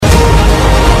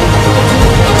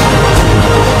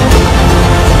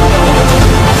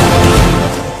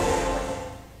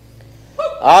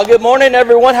Well, good morning,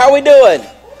 everyone. How are we doing?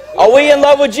 Are we in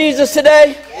love with Jesus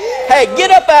today? Hey,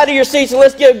 get up out of your seats and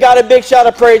let's give God a big shout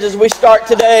of praise as we start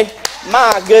today.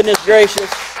 My goodness gracious.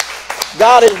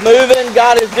 God is moving.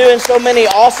 God is doing so many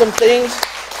awesome things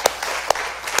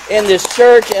in this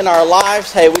church, in our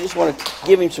lives. Hey, we just want to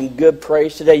give him some good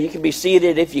praise today. You can be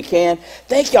seated if you can.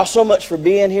 Thank y'all so much for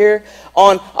being here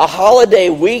on a holiday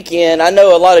weekend. I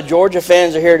know a lot of Georgia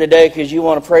fans are here today because you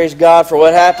want to praise God for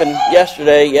what happened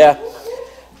yesterday. Yeah.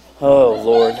 Oh,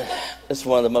 Lord. This is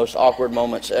one of the most awkward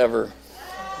moments ever.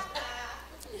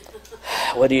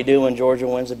 What do you do when Georgia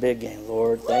wins a big game?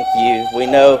 Lord, thank you. We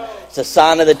know it's a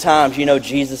sign of the times. You know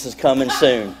Jesus is coming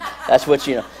soon. That's what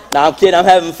you know. No, I'm kidding. I'm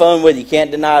having fun with you. Can't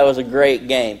deny it was a great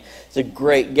game. It's a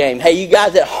great game. Hey, you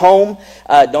guys at home,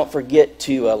 don't forget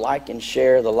to like and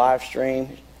share the live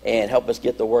stream and help us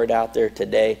get the word out there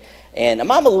today. And am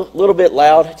I a little bit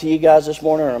loud to you guys this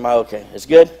morning, or am I okay? It's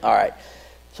good? All right.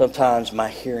 Sometimes my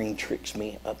hearing tricks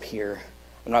me up here.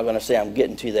 I'm not going to say I'm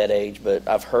getting to that age, but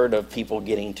I've heard of people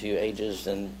getting to ages,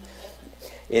 and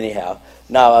anyhow.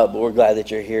 No, but we're glad that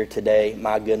you're here today.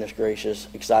 My goodness gracious,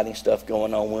 exciting stuff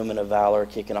going on. Women of Valor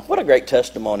kicking off. What a great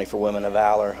testimony for Women of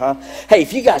Valor, huh? Hey,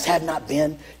 if you guys have not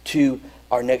been to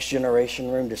our Next Generation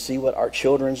room to see what our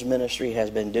children's ministry has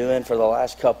been doing for the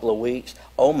last couple of weeks,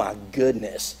 oh my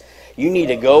goodness. You need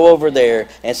to go over there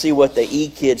and see what the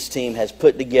E-Kids team has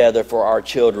put together for our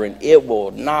children. It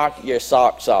will knock your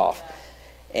socks off.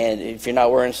 And if you're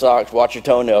not wearing socks, watch your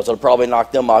toenails. It'll probably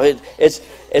knock them off.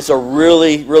 It's a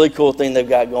really, really cool thing they've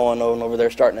got going on over there,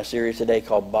 starting a series today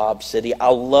called Bob City. I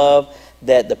love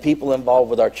that the people involved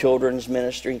with our children's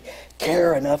ministry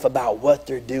care enough about what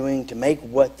they're doing to make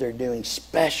what they're doing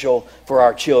special for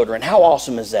our children. How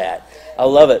awesome is that? I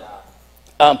love it.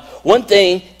 One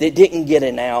thing that didn't get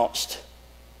announced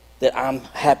that I'm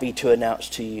happy to announce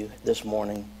to you this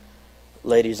morning,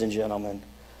 ladies and gentlemen,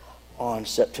 on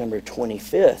September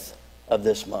 25th of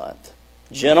this month.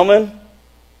 Gentlemen,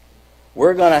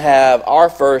 we're going to have our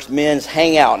first men's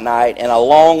hangout night in a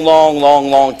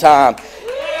long time.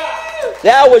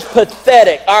 That was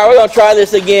pathetic. All right, we're going to try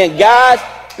this again. Guys,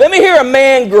 let me hear a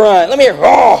man grunt. Let me hear,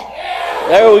 oh,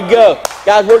 there we go.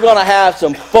 Guys, we're going to have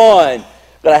some fun.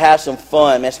 Man, it's going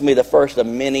to be the first of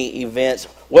many events.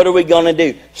 What are we going to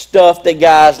do? Stuff that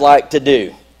guys like to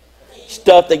do.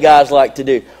 Stuff that guys like to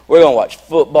do. We're going to watch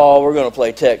football. We're going to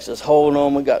play Texas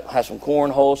Hold'em. We're going to have some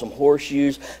cornhole, some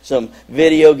horseshoes, some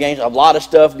video games, a lot of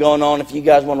stuff going on. If you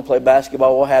guys want to play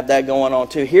basketball, we'll have that going on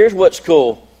too. Here's what's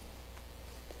cool.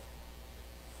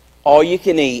 All you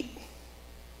can eat,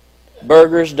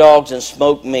 burgers, dogs, and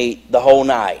smoked meat the whole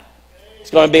night. It's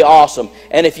going to be awesome.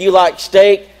 And if you like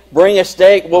steak, bring a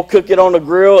steak. We'll cook it on the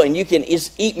grill, and you can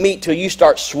eat meat till you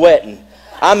start sweating.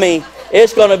 I mean,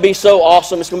 it's going to be so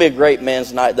awesome. It's going to be a great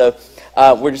men's night, though.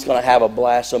 We're just going to have a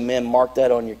blast. So, men, mark that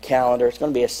on your calendar. It's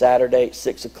going to be a Saturday at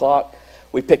 6 o'clock.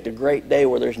 We picked a great day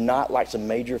where there's not like some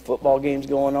major football games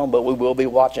going on, but we will be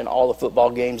watching all the football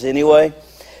games anyway.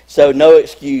 So, no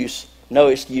excuse. No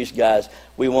excuse, guys.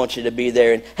 We want you to be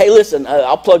there. And hey, listen,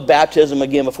 I'll plug baptism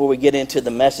again before we get into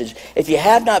the message. If you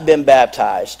have not been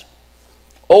baptized,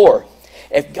 or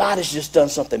if God has just done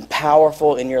something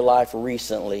powerful in your life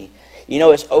recently, you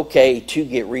know, it's okay to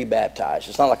get rebaptized.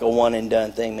 It's not like a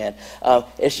one-and-done thing, man.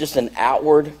 It's just an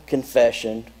outward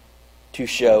confession to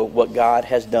show what God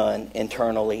has done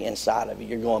internally inside of you.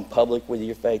 You're going public with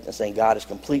your faith and saying, God has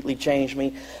completely changed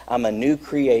me. I'm a new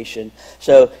creation.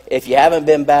 So if you haven't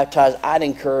been baptized, I'd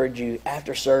encourage you,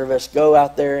 after service, go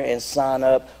out there and sign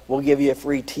up. We'll give you a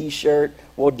free T-shirt.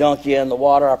 We'll dunk you in the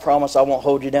water. I promise I won't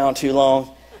hold you down too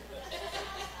long.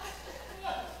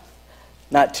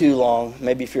 Not too long.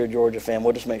 Maybe if you're a Georgia fan,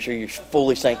 we'll just make sure you're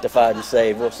fully sanctified and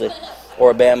saved. We'll see.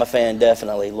 Or a Bama fan,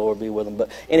 definitely. Lord be with them. But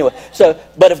anyway,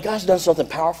 but if God's done something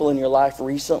powerful in your life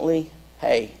recently,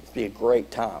 hey, it'd be a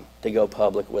great time to go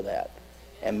public with that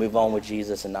and move on with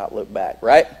Jesus and not look back,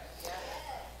 right?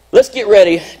 Let's get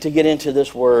ready to get into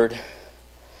this word.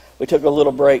 We took a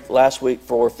little break last week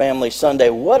for Family Sunday.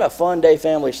 What a fun day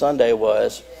Family Sunday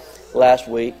was last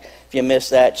week. If you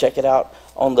missed that, check it out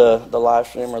on the live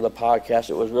stream or the podcast.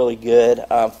 It was really good.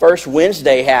 First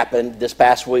Wednesday happened this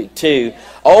past week too.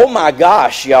 Oh my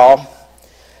gosh, y'all.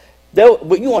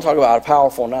 But you want to talk about a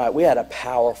powerful night. We had a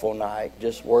powerful night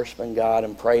just worshiping God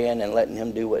and praying and letting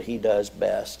Him do what He does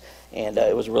best. And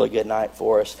it was a really good night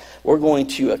for us. We're going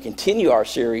to continue our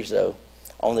series, though,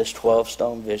 on this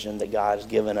 12-stone vision that God has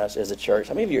given us as a church.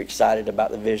 How many of you are excited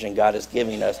about the vision God is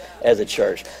giving us as a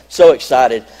church? So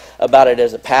excited about it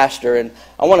as a pastor. And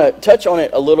I want to touch on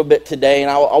it a little bit today. And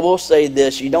I will say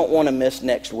this. You don't want to miss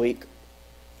next week.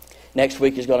 Next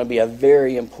week is going to be a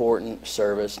very important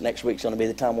service. Next week is going to be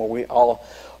the time where we all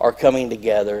are coming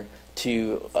together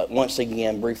to once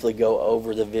again briefly go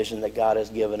over the vision that God has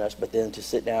given us, but then to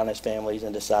sit down as families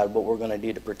and decide what we're going to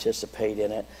do to participate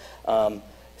in it.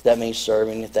 If that means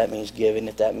serving, if that means giving,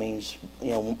 if that means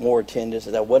more attendance,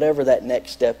 that whatever that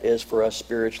next step is for us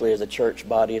spiritually as a church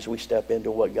body as we step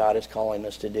into what God is calling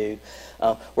us to do.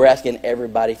 We're asking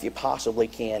everybody, if you possibly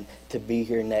can, to be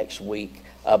here next week.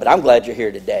 But I'm glad you're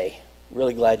here today.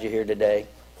 Really glad you're here today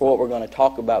for what we're going to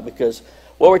talk about, because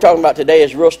what we're talking about today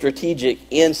is real strategic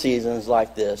in seasons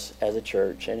like this as a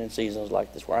church, and in seasons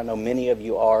like this where I know many of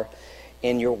you are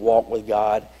in your walk with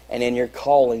God and in your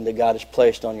calling that God has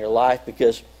placed on your life.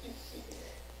 Because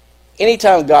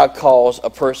anytime God calls a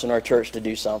person or a church to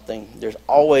do something, there's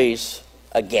always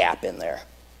a gap in there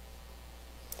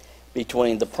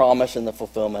between the promise and the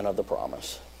fulfillment of the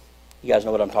promise. You guys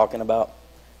know what I'm talking about?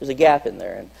 There's a gap in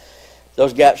there, and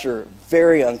those gaps are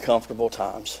very uncomfortable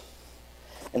times.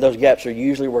 And those gaps are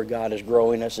usually where God is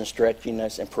growing us and stretching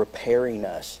us and preparing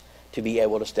us to be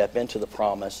able to step into the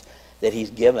promise that He's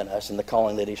given us and the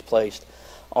calling that He's placed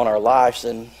on our lives.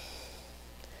 And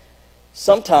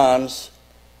sometimes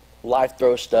life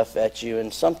throws stuff at you,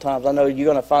 and sometimes, I know you're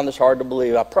going to find this hard to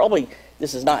believe.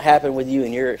 This has not happened with you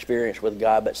in your experience with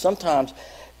God, but sometimes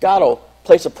God will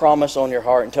place a promise on your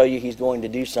heart and tell you He's going to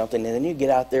do something, and then you get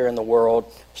out there in the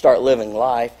world, start living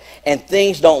life, and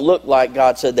things don't look like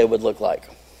God said they would look like.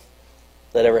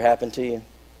 That ever happened to you?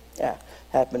 Yeah,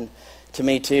 happened to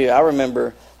me too. I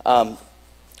remember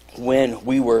when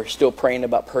we were still praying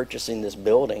about purchasing this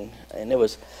building, and it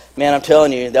was, man, I'm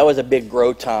telling you, that was a big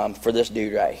growth time for this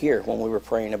dude right here when we were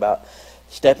praying about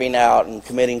stepping out and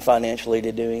committing financially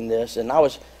to doing this. And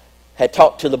had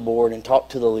talked to the board and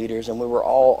talked to the leaders, and we were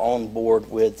all on board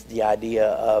with the idea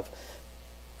of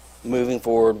moving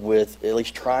forward with at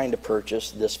least trying to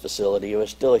purchase this facility. It was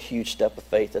still a huge step of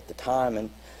faith at the time. And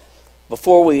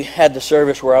before we had the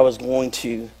service where I was going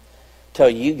to tell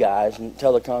you guys and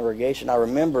tell the congregation, I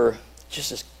remember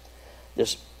just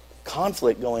this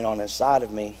conflict going on inside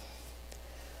of me,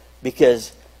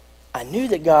 because I knew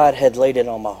that God had laid it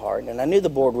on my heart, and I knew the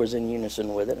board was in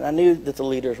unison with it, and I knew that the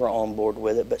leaders were on board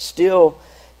with it, but still,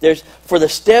 for the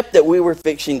step that we were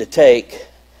fixing to take,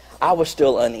 I was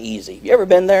still uneasy. You ever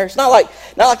been there? It's not like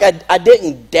I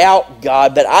didn't doubt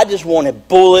God, but I just wanted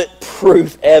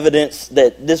bulletproof evidence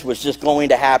that this was just going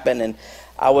to happen, and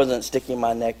I wasn't sticking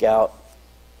my neck out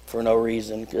for no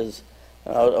reason, because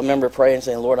I remember praying and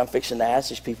saying, Lord, I'm fixing to ask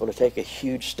these people to take a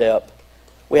huge step.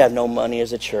 We have no money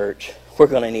as a church. We're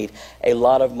going to need a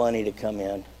lot of money to come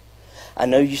in. I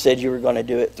know you said you were going to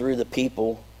do it through the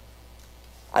people.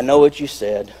 I know what you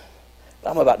said.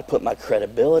 I'm about to put my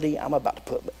credibility, I'm about to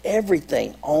put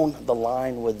everything on the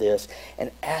line with this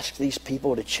and ask these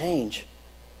people to change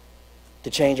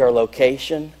our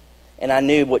location. And I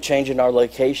knew what changing our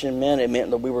location meant. It meant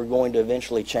that we were going to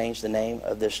eventually change the name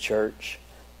of this church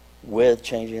with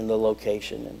changing the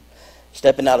location and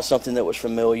stepping out of something that was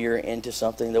familiar into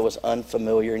something that was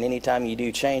unfamiliar. And anytime you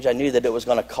do change, I knew that it was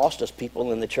going to cost us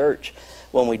people in the church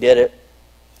when we did it,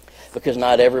 because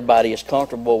not everybody is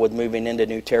comfortable with moving into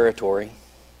new territory.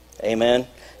 Amen?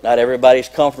 Not everybody's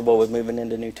comfortable with moving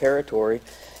into new territory.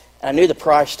 And I knew the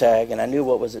price tag, and I knew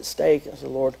what was at stake. I said,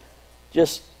 Lord,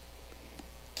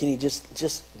 can you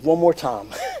just one more time,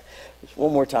 just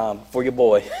one more time for your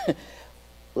boy,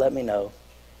 let me know.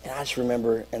 And I just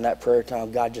remember in that prayer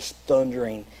time, God just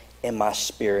thundering in my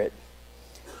spirit.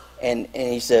 And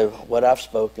He said, what I've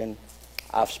spoken.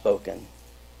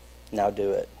 Now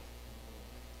do it.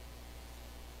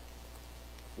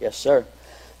 Yes, sir.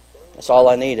 That's all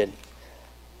I needed.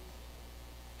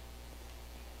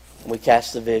 We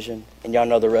cast the vision, and y'all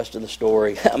know the rest of the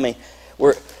story. I mean,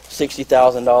 we're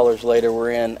 $60,000 later,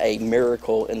 we're in a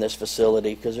miracle in this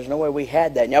facility, because there's no way we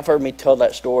had that. And y'all have heard me tell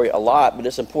that story a lot, but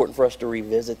it's important for us to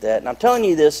revisit that. And I'm telling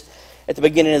you this at the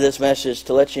beginning of this message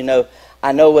to let you know,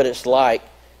 I know what it's like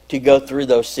to go through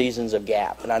those seasons of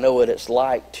gap. And I know what it's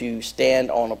like to stand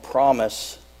on a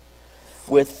promise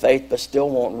with faith, but still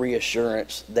want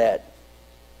reassurance that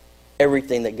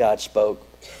everything that God spoke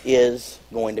is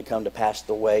going to come to pass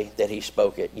the way that He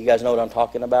spoke it. You guys know what I'm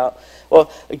talking about?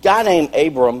 Well, a guy named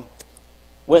Abram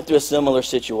went through a similar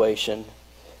situation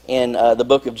in the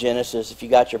book of Genesis. If you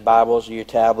got your Bibles or your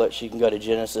tablets, you can go to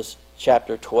Genesis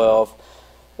chapter 12.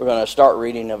 We're going to start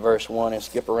reading in verse 1 and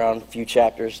skip around a few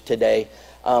chapters today.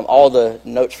 All the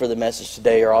notes for the message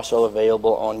today are also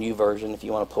available on YouVersion. If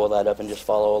you want to pull that up and just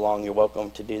follow along, you're welcome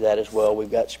to do that as well.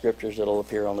 We've got scriptures that will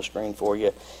appear on the screen for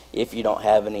you. If you don't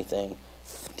have anything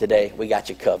today, we got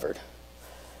you covered.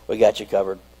 We got you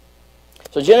covered.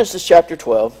 So Genesis chapter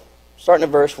 12, starting at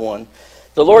verse 1.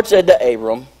 The Lord said to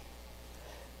Abram,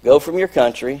 go from your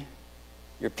country,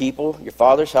 your people, your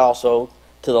father's household,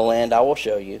 to the land I will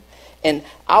show you. And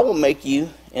I will make you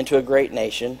into a great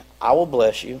nation. I will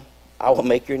bless you. I will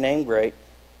make your name great,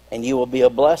 and you will be a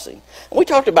blessing. And we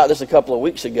talked about this a couple of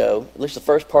weeks ago, at least the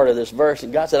first part of this verse.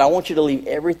 And God said, I want you to leave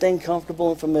everything comfortable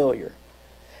and familiar.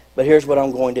 But here's what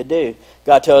I'm going to do.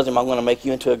 God tells him, I'm going to make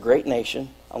you into a great nation.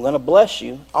 I'm going to bless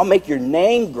you. I'll make your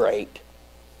name great,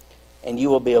 and you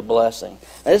will be a blessing.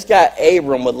 Now, this guy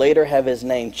Abram would later have his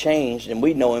name changed, and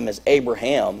we know him as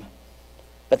Abraham.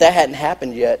 But that hadn't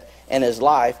happened yet in his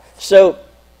life. So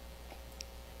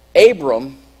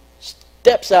Abram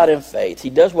steps out in faith. He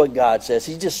does what God says.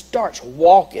 He just starts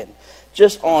walking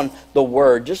just on the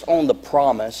word, just on the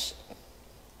promise.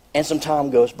 And some time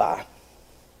goes by.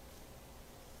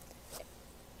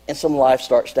 And some life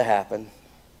starts to happen.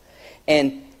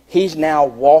 And he's now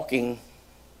walking,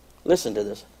 listen to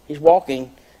this, he's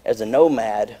walking as a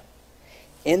nomad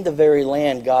in the very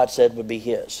land God said would be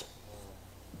his.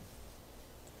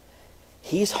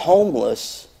 He's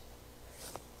homeless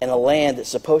in a land that's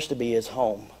supposed to be his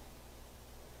home.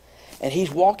 And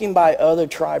he's walking by other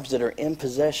tribes that are in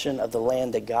possession of the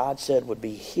land that God said would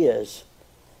be his.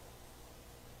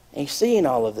 And he's seeing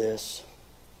all of this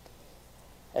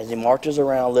as he marches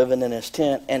around living in his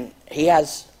tent. And he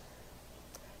has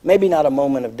maybe not a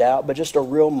moment of doubt, but just a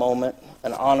real moment,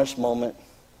 an honest moment,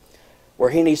 where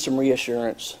he needs some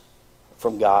reassurance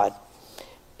from God.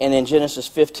 And in Genesis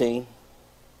 15,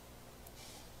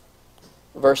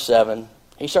 verse 7,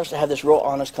 he starts to have this real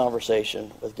honest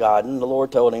conversation with God. And the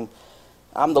Lord told him,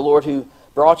 I'm the Lord who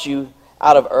brought you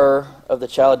out of Ur of the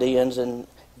Chaldeans and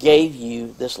gave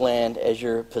you this land as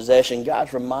your possession.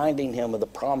 God's reminding him of the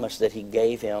promise that he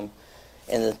gave him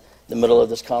in the middle of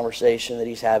this conversation that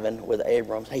he's having with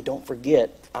Abram. Hey, don't forget,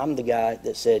 I'm the guy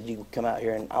that said you come out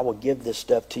here and I will give this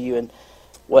stuff to you. And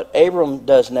what Abram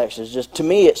does next is just, to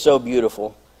me, it's so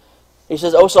beautiful. He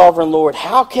says, O sovereign Lord,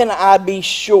 how can I be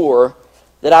sure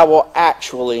that I will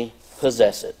actually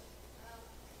possess it?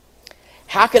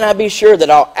 How can I be sure that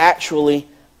I'll actually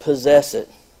possess it?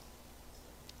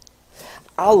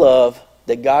 I love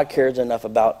that God cares enough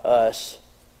about us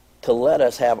to let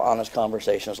us have honest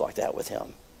conversations like that with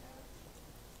him.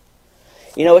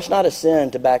 You know, it's not a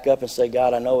sin to back up and say,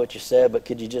 God, I know what you said, but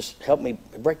could you just help me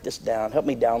break this down? Help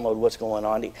me download what's going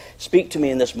on. Speak to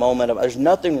me in this moment. There's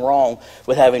nothing wrong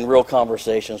with having real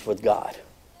conversations with God.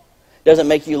 Doesn't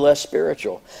make you less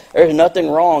spiritual. There's nothing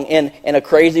wrong in a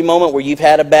crazy moment where you've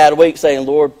had a bad week saying,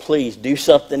 Lord, please do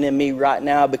something in me right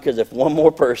now, because if one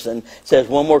more person says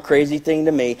one more crazy thing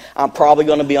to me, I'm probably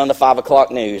going to be on the 5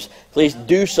 o'clock news. Please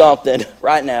do something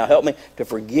right now. Help me to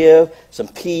forgive, some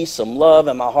peace, some love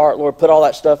in my heart. Lord, put all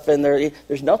that stuff in there.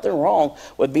 There's nothing wrong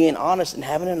with being honest and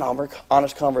having an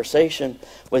honest conversation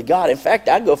with God. In fact,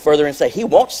 I'd go further and say he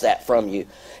wants that from you.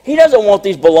 He doesn't want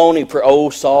these baloney, oh,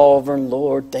 sovereign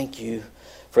Lord, thank you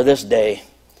for this day.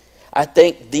 I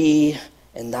thank thee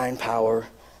and thine power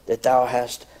that thou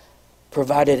hast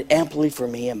provided amply for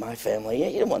me and my family.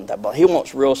 He doesn't want that. He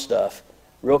wants real stuff,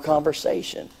 real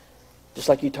conversation. Just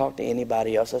like you talk to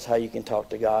anybody else, that's how you can talk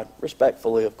to God.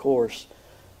 Respectfully, of course.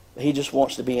 But he just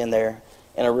wants to be in there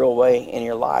in a real way in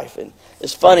your life. And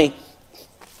it's funny,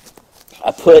 I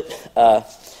put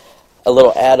a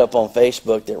little ad up on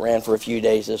Facebook that ran for a few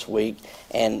days this week,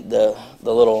 and the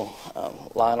little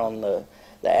line on the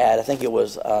ad, I think it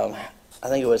was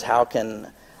how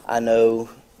can I know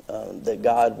that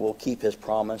God will keep his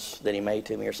promise that he made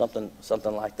to me, or something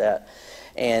like that.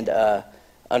 And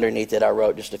underneath it I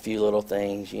wrote just a few little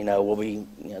things.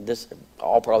 This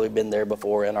all probably been there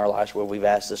before in our lives where we've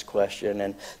asked this question,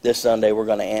 and this Sunday we're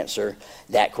going to answer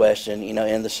that question,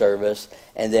 in the service.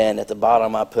 And then at the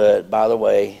bottom I put, by the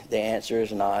way, the answer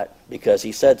is not because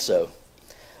he said so.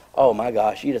 Oh my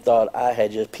gosh, you'd have thought I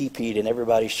had just pee-peed in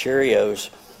everybody's Cheerios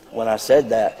when I said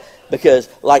that. Because,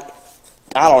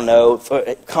 I don't know,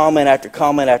 comment after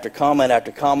comment after comment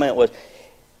after comment was,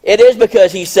 it is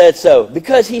because he said so.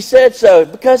 Because he said so.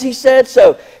 Because he said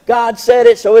so. God said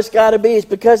it, so it's got to be. It's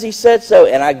because he said so.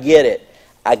 And I get it.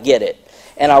 I get it.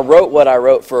 And I wrote what I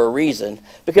wrote for a reason.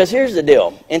 Because here's the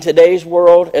deal. In today's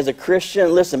world, as a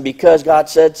Christian, listen, because God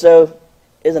said so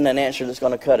isn't an answer that's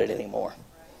going to cut it anymore.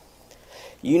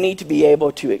 You need to be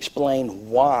able to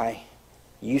explain why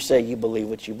you say you believe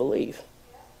what you believe.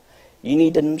 You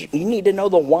need to know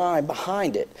the why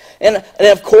behind it. And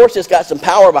of course it's got some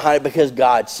power behind it because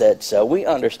God said so. We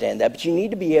understand that. But you need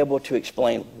to be able to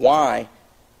explain why,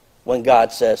 when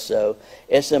God says so,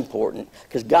 it's important.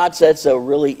 Because God said so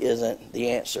really isn't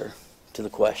the answer to the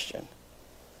question.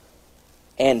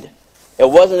 And it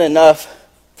wasn't enough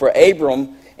for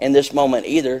Abram in this moment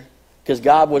either, because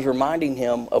God was reminding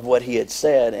him of what he had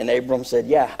said. And Abram said,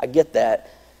 yeah, I get that,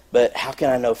 but how can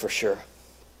I know for sure?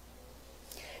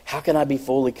 How can I be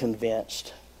fully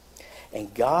convinced?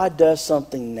 And God does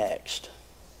something next.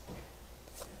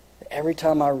 Every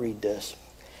time I read this,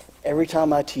 every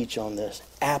time I teach on this,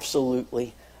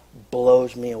 absolutely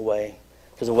blows me away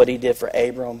because of what he did for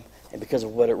Abram and because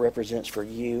of what it represents for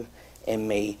you and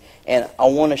me. And I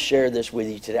want to share this with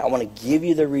you today. I want to give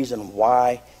you the reason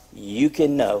why you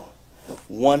can know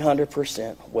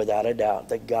 100% without a doubt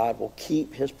that God will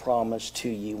keep his promise to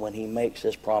you when he makes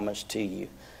his promise to you.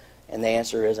 And the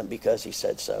answer isn't because he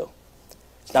said so.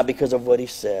 It's not because of what he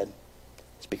said.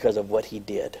 It's because of what he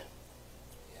did.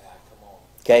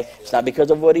 Okay? It's not because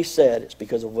of what he said. It's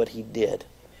because of what he did.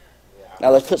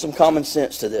 Now let's put some common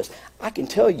sense to this. I can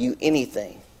tell you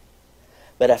anything.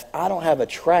 But if I don't have a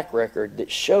track record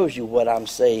that shows you what I'm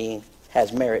saying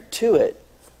has merit to it,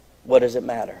 what does it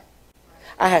matter?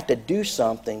 I have to do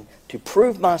something to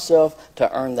prove myself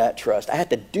to earn that trust. I have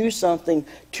to do something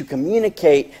to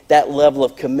communicate that level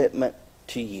of commitment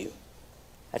to you.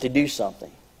 I have to do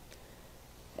something.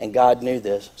 And God knew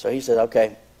this. So he said,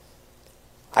 okay,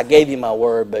 I gave you my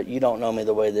word, but you don't know me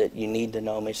the way that you need to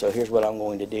know me, so here's what I'm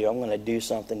going to do. I'm going to do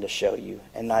something to show you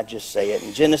and not just say it.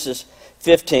 In Genesis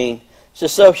 15, this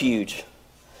is so huge.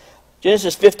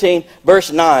 Genesis 15,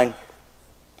 verse 9,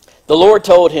 the Lord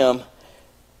told him,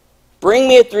 bring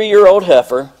me a 3-year-old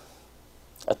heifer,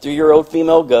 a 3-year-old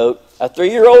female goat, a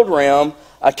 3-year-old ram,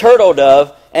 a turtle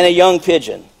dove, and a young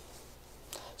pigeon.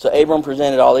 So Abram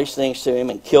presented all these things to him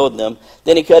and killed them.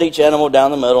 Then he cut each animal down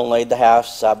the middle and laid the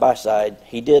halves side by side.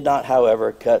 He did not,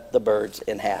 however, cut the birds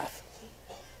in half.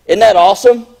 Isn't that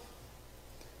awesome?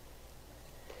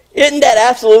 Isn't that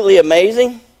absolutely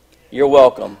amazing? You're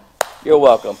welcome. You're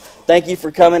welcome. Thank you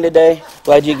for coming today.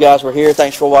 Glad you guys were here.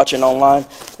 Thanks for watching online.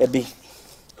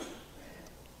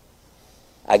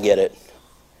 I get it.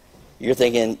 You're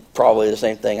thinking probably the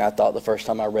same thing I thought the first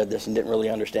time I read this and didn't really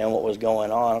understand what was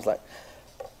going on. I was like,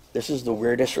 this is the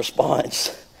weirdest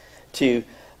response to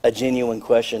a genuine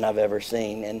question I've ever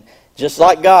seen. And just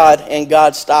like God, in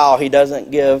God's style, he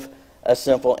doesn't give a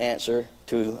simple answer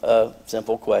to a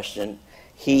simple question.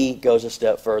 He goes a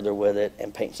step further with it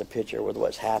and paints a picture with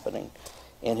what's happening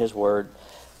in his word.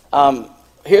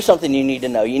 Here's something you need to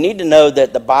know. You need to know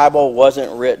that the Bible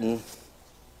wasn't written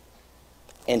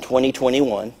in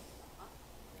 2021.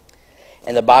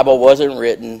 And the Bible wasn't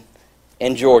written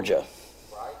in Georgia.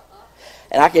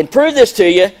 And I can prove this to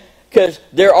you because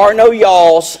there are no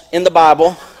y'alls in the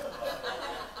Bible.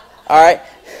 All right?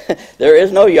 There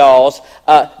is no y'alls.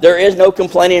 There is no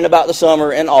complaining about the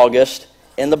summer in August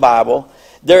in the Bible.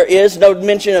 There is no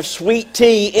mention of sweet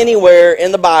tea anywhere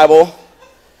in the Bible.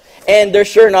 And there's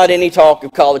sure not any talk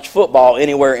of college football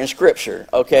anywhere in Scripture.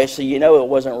 Okay? So you know it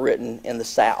wasn't written in the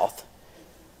South.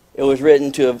 It was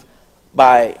written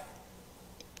by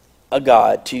a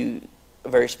God to a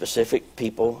very specific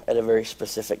people at a very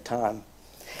specific time.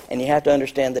 And you have to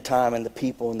understand the time and the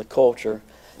people and the culture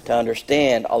to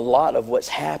understand a lot of what's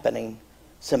happening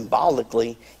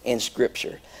symbolically in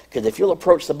Scripture. Because if you'll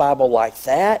approach the Bible like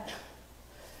that,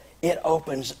 it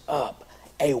opens up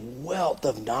a wealth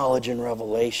of knowledge and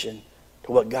revelation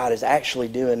to what God is actually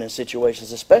doing in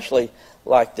situations, especially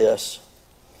like this.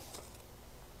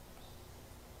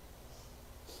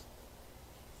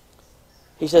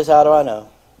 He says, how do I know?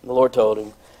 The Lord told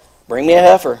him, bring me a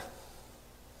heifer.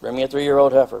 Bring me a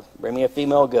 3-year-old heifer. Bring me a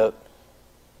female goat.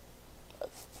 A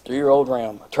 3-year-old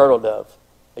ram. A turtle dove.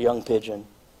 A young pigeon.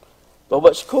 But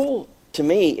what's cool to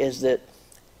me is that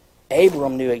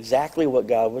Abram knew exactly what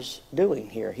God was doing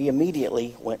here. He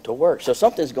immediately went to work. So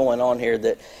something's going on here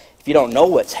that if you don't know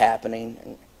what's happening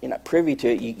and you're not privy to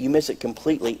it, you miss it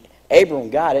completely. Abram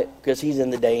got it because he's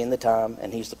in the day and the time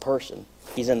and he's the person.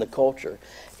 He's in the culture.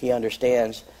 He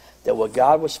understands that what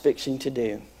God was fixing to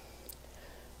do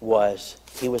was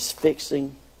he was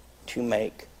fixing to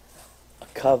make a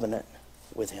covenant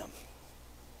with him.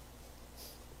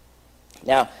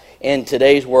 Now, in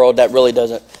today's world, that really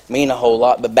doesn't mean a whole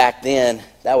lot, but back then,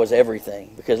 that was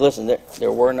everything. Because listen,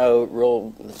 there were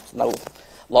no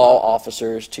law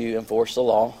officers to enforce the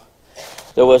law.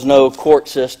 There was no court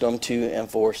system to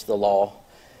enforce the law.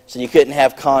 So you couldn't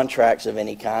have contracts of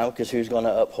any kind because who's going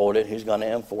to uphold it, who's going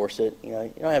to enforce it? You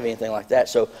don't have anything like that.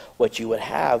 So what you would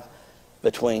have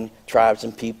between tribes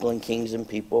and people and kings and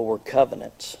people were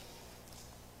covenants.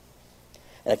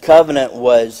 And a covenant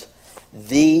was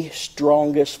the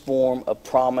strongest form of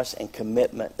promise and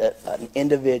commitment that an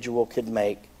individual could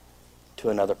make to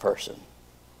another person.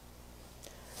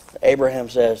 Abram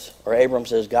says,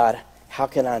 God, how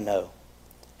can I know?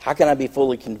 How can I be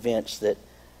fully convinced that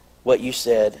what you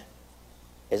said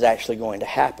is actually going to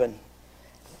happen.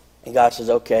 And God says,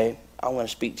 okay, I'm going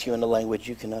to speak to you in a language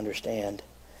you can understand.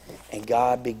 And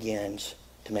God begins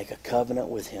to make a covenant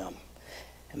with him,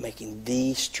 and making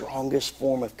the strongest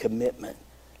form of commitment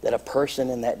that a person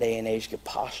in that day and age could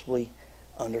possibly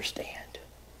understand.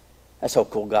 That's how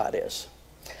cool God is.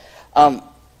 I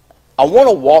want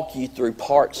to walk you through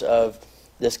parts of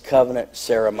this covenant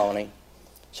ceremony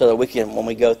so that we can, when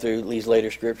we go through these later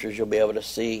scriptures, you'll be able to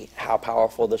see how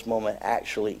powerful this moment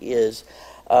actually is.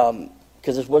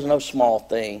 Because this was no small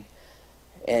thing.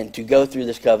 And to go through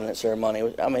this covenant ceremony,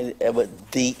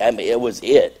 it was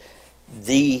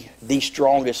the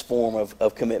strongest form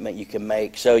of commitment you can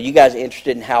make. So you guys are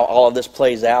interested in how all of this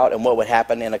plays out and what would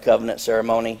happen in a covenant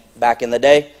ceremony back in the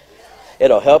day?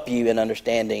 It'll help you in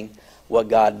understanding what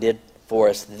God did for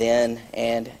us then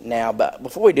and now. But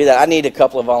before we do that, I need a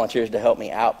couple of volunteers to help me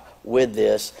out with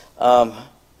this.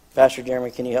 Pastor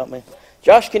Jeremy, can you help me?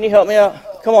 Josh, can you help me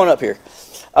out? Come on up here.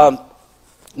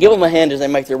 Give them a hand as they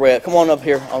make their way up. Come on up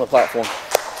here on the platform.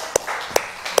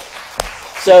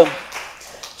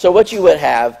 So what you would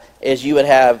have is you would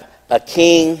have a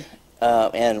king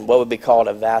and what would be called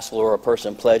a vassal, or a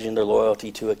person pledging their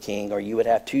loyalty to a king, or you would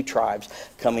have two tribes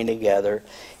coming together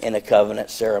in a covenant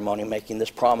ceremony, making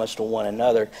this promise to one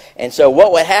another. And so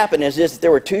what would happen is this: if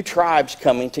there were two tribes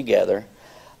coming together,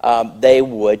 they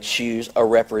would choose a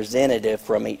representative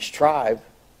from each tribe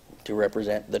to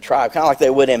represent the tribe, kind of like they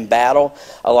would in battle.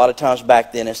 A lot of times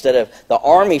back then, instead of the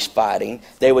armies fighting,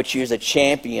 they would choose a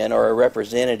champion or a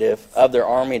representative of their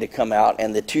army to come out,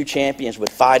 and the two champions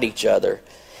would fight each other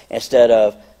instead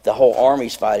of the whole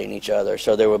armies fighting each other.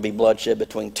 So there would be bloodshed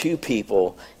between two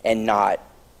people and not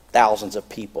thousands of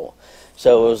people.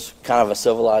 So it was kind of a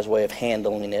civilized way of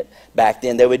handling it back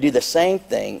then. They would do the same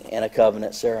thing in a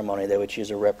covenant ceremony. They would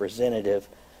choose a representative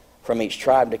from each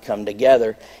tribe to come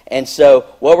together. And so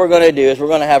what we're going to do is we're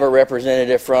going to have a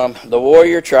representative from the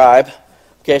warrior tribe.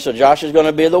 Okay, so Josh is going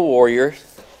to be the warrior,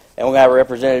 and we're going to have a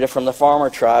representative from the farmer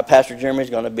tribe. Pastor Jeremy is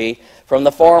going to be from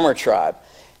the farmer tribe.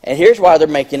 And here's why they're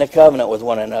making a covenant with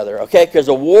one another, okay? Because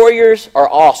the warriors are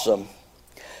awesome.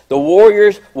 The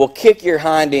warriors will kick your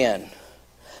hind end.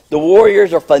 The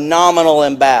warriors are phenomenal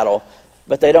in battle,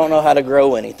 but they don't know how to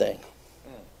grow anything.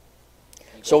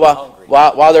 So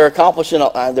while they're accomplishing,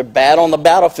 they're bad on the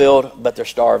battlefield, but they're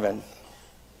starving.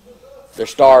 They're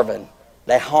starving.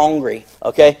 They're hungry,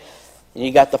 okay? And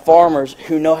you got the farmers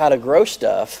who know how to grow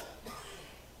stuff,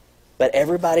 but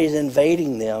everybody's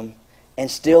invading them and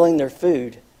stealing their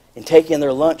food and taking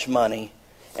their lunch money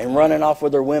and running off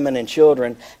with their women and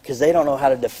children because they don't know how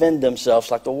to defend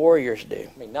themselves like the warriors do.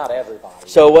 I mean, not everybody.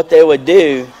 So what they would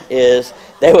do is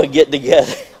they would get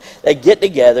together. They'd get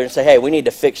together and say, hey, we need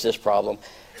to fix this problem.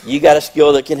 You got a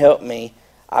skill that can help me.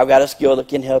 I've got a skill that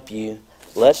can help you.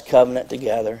 Let's covenant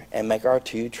together and make our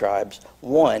two tribes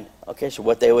one. Okay, so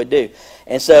what they would do.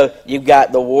 And so you've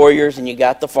got the warriors and you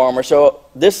got the farmers. So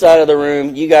this side of the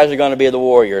room, you guys are going to be the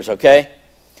warriors, okay?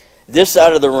 This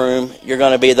side of the room, you're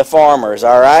going to be the farmers,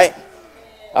 all right?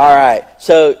 All right.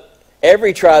 So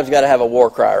every tribe's got to have a war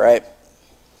cry, right?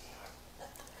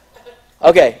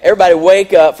 Okay, everybody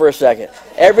wake up for a second.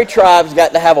 Every tribe's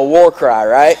got to have a war cry,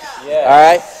 right? Yeah. All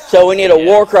right? So we need a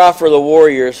war cry for the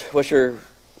warriors. What's your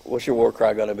war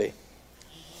cry going to be?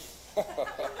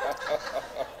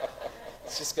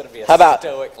 It's just going to be a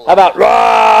stoic line. How about,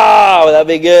 rah? Would that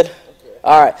be good? Okay.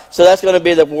 All right, so that's going to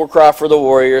be the war cry for the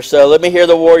warriors. So let me hear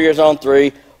the warriors on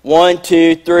 3. 1,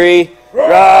 2, 3.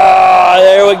 Rah!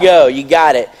 There we go. You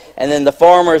got it. And then the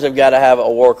farmers have got to have a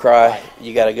war cry.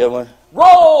 You got a good one?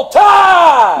 Roll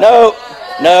Tide! No.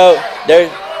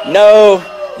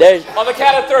 There's on the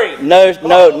count of 3. No.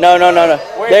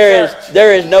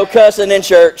 There is no cussing in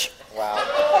church. Wow.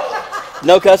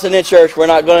 No cussing in church. We're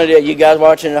not going to do it. You guys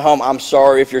watching at home, I'm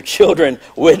sorry if your children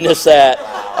witness that.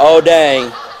 Oh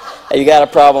dang. You got a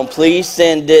problem. Please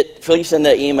send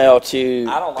the email to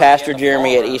Pastor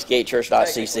Jeremy at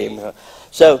eastgatechurch.cc.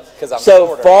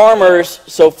 So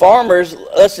farmers,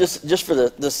 let's just for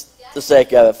the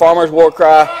sake of it. Farmers war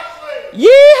cry,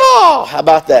 yeehaw! How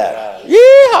about that?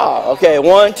 Yeehaw! Okay,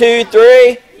 1, 2,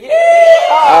 3.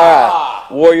 Yeehaw! All right,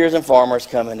 warriors and farmers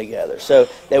coming together. So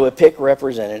they would pick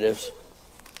representatives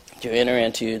to enter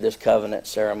into this covenant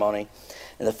ceremony.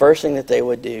 And the first thing that they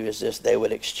would do is this: they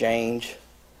would exchange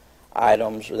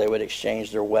items, or they would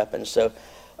exchange their weapons. So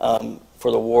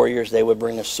for the warriors, they would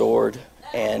bring a sword,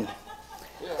 and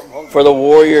for the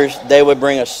warriors, they would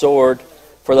bring a sword.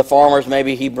 For the farmers,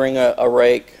 maybe he'd bring a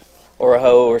rake or a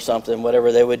hoe or something,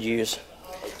 whatever they would use.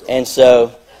 And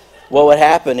so what would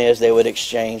happen is they would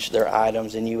exchange their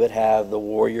items, and you would have the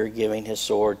warrior giving his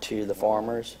sword to the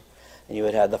farmers, And you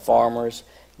would have the farmers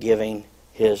giving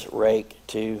his rake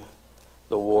to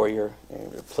the warrior,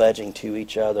 and pledging to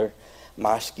each other,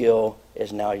 my skill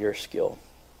is now your skill.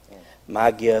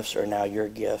 My gifts are now your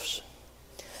gifts.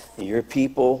 Your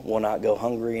people will not go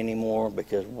hungry anymore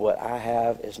because what I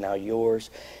have is now yours.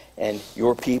 And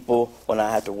your people will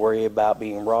not have to worry about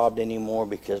being robbed anymore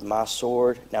because my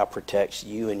sword now protects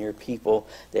you and your people.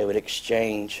 They would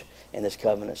exchange in this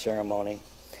covenant ceremony.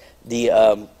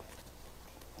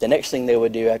 The next thing they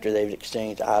would do after they've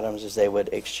exchanged items is they would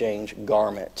exchange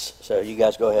garments. So you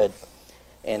guys go ahead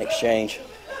and exchange.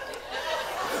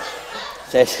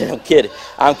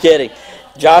 I'm kidding.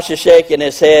 Josh is shaking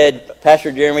his head.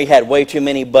 Pastor Jeremy had way too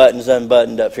many buttons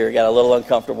unbuttoned up here. He got a little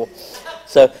uncomfortable.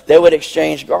 So they would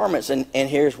exchange garments, and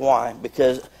here's why.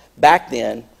 Because back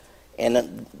then,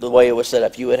 and the way it was set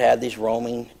up, you would have these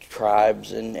roaming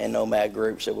tribes and nomad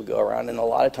groups that would go around, and a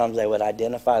lot of times they would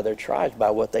identify their tribes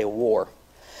by what they wore.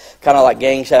 Kind of like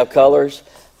gangs have colors.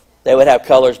 They would have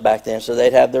colors back then, so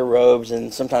they'd have their robes,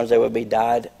 and sometimes they would be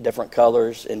dyed different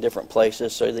colors in different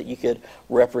places so that you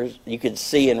could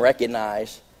see and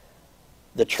recognize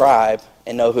the tribe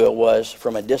and know who it was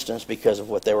from a distance because of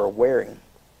what they were wearing.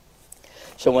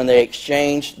 So when they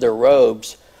exchanged their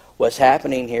robes, what's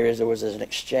happening here is there was an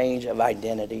exchange of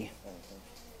identity.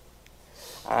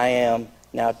 I am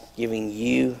now giving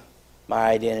you my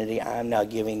identity. I am now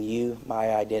giving you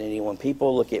my identity. When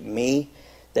people look at me,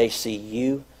 they see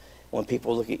you. When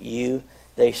people look at you,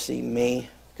 they see me,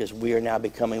 because we are now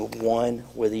becoming one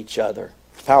with each other.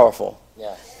 It's powerful.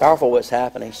 Yeah. Powerful what's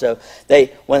happening. So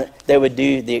when they would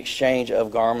do the exchange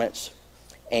of garments,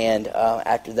 and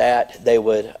after that they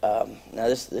would, now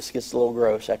this gets a little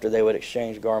gross, after they would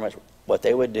exchange garments, what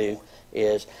they would do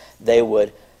is they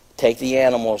would take the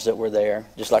animals that were there,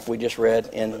 just like we just read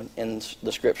in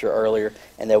the scripture earlier,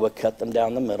 and they would cut them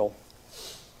down the middle.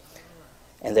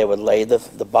 And they would lay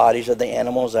the bodies of the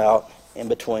animals out in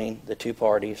between the two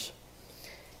parties.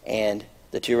 And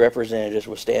the two representatives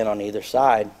would stand on either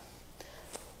side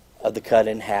of the cut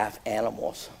in half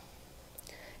animals.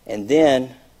 And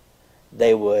then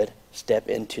they would step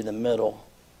into the middle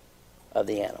of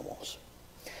the animals.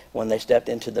 When they stepped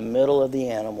into the middle of the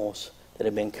animals that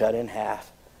had been cut in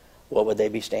half, what would they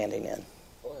be standing in?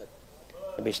 Blood.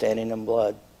 They'd be standing in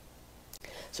blood.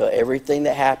 So everything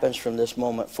that happens from this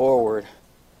moment forward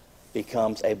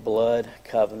becomes a blood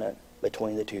covenant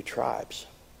between the two tribes.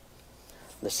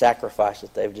 The sacrifice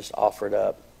that they've just offered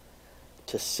up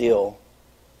to seal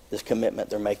this commitment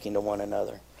they're making to one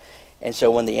another. And so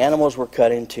when the animals were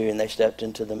cut in two and they stepped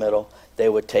into the middle, they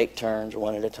would take turns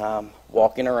one at a time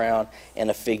walking around in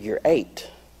a figure 8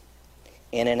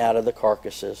 in and out of the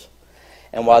carcasses.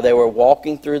 And while they were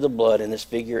walking through the blood in this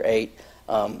figure 8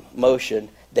 motion,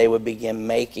 they would begin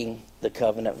making the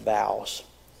covenant vows.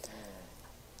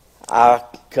 I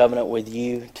covenant with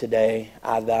you today,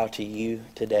 I vow to you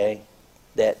today,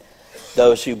 that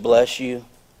those who bless you,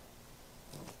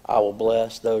 I will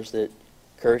bless. Those that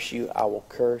curse you, I will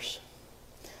curse.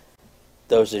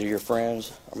 Those that are your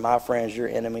friends are my friends, your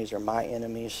enemies are my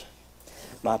enemies.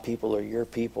 My people are your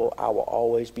people. I will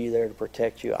always be there to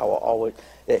protect you. I will always...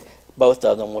 Both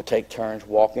of them will take turns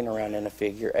walking around in a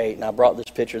figure 8. And I brought this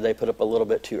picture they put up a little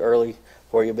bit too early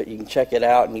for you, but you can check it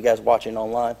out, and you guys watching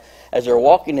online. As they're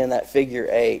walking in that figure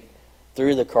 8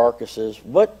 through the carcasses,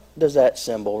 what does that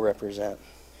symbol represent?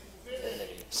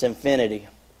 It's infinity.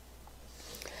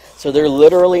 So they're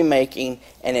literally making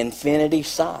an infinity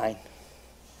sign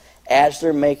as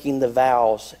they're making the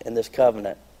vows in this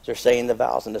covenant. They're saying the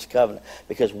vows in this covenant,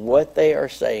 because what they are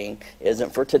saying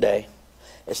isn't for today.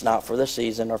 It's not for the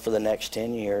season or for the next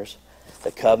 10 years.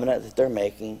 The covenant that they're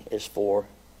making is forever.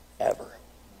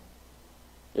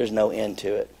 There's no end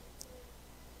to it.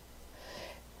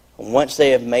 And once they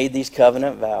have made these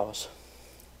covenant vows,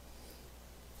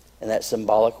 in that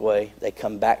symbolic way, they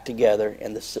come back together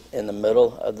in the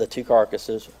middle of the two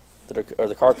carcasses, or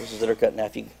the carcasses that are cut in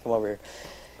half. You can come over here.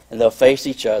 And they'll face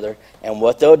each other. And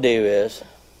what they'll do is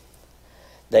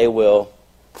they will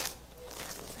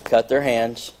cut their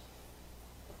hands,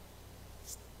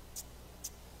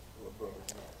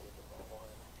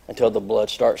 until the blood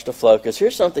starts to flow. Because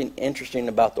here's something interesting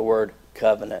about the word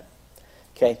covenant.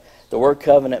 Okay, the word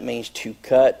covenant means to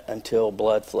cut until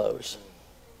blood flows.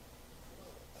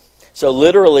 So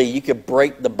literally, you could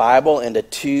break the Bible into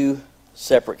two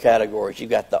separate categories. You've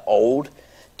got the old,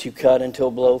 to cut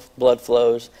until blood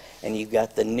flows, and you've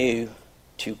got the new,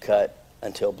 to cut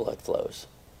until blood flows.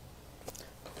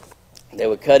 They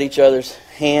would cut each other's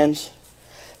hands.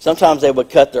 Sometimes they would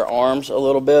cut their arms a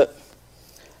little bit.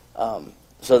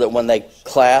 so that when they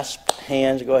clasp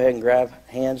hands, go ahead and grab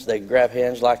hands, they grab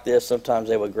hands like this. Sometimes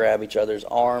they would grab each other's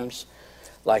arms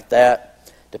like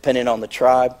that, depending on the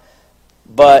tribe.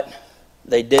 But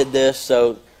they did this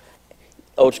so,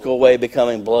 old school way,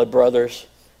 becoming blood brothers.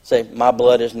 Say, my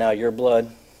blood is now your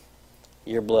blood.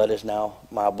 Your blood is now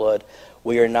my blood.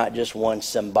 We are not just one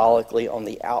symbolically on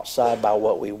the outside by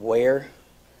what we wear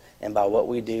and by what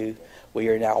we do. We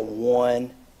are now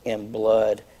one in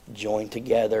blood, joined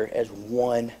together as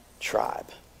one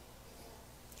tribe.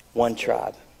 One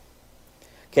tribe.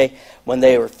 Okay, when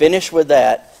they were finished with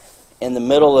that, in the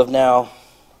middle of now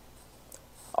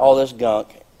all this gunk,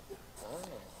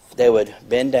 they would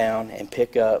bend down and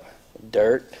pick up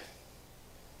dirt.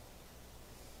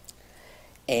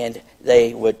 And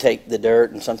they would take the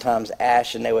dirt and sometimes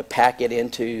ash, and they would pack it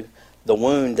into the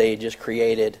wound they had just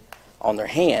created on their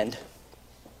hand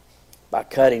by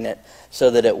cutting it so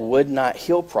that it would not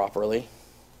heal properly,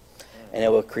 and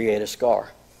it would create a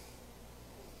scar.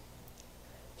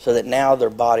 So that now their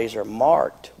bodies are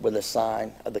marked with a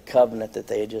sign of the covenant that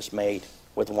they had just made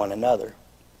with one another.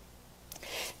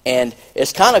 And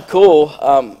it's kind of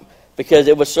cool because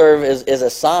it would serve as a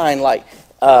sign, like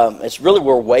it's really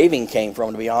where waving came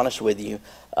from, to be honest with you.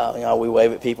 We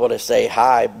wave at people to say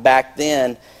hi. Back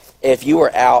then, if you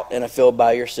were out in a field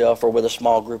by yourself or with a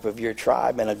small group of your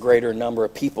tribe and a greater number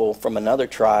of people from another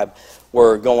tribe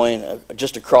were going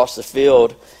just across the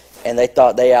field and they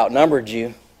thought they outnumbered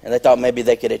you and they thought maybe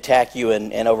they could attack you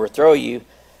and overthrow you,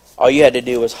 all you had to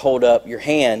do was hold up your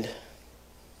hand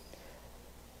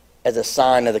as a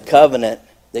sign of the covenant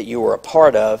that you were a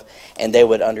part of, and they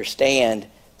would understand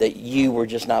that you were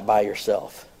just not by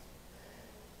yourself.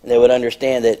 They would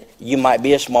understand that you might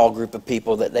be a small group of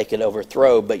people that they could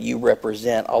overthrow, but you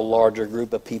represent a larger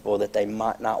group of people that they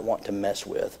might not want to mess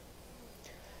with.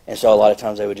 And so a lot of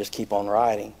times they would just keep on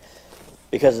riding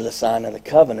because of the sign of the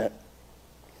covenant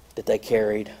that they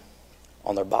carried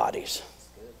on their bodies.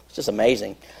 It's just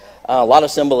amazing. A lot of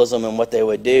symbolism in what they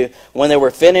would do. When they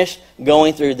were finished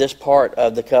going through this part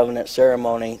of the covenant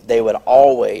ceremony, they would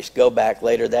always go back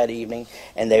later that evening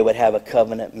and they would have a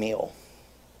covenant meal.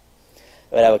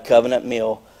 They would have a covenant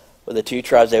meal with the two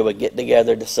tribes. They would get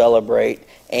together to celebrate.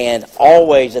 And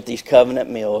always at these covenant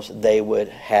meals, they would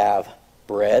have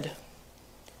bread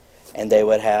and they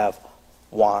would have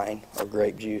wine or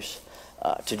grape juice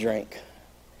to drink.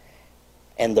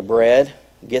 And the bread,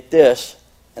 get this,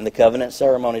 and the covenant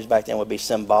ceremonies back then would be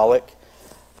symbolic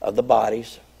of the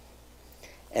bodies.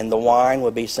 And the wine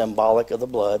would be symbolic of the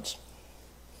bloods.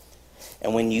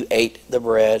 And when you ate the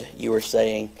bread, you were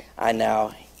saying, I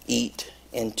now eat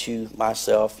into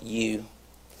myself you.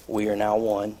 We are now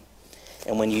one.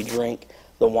 And when you drink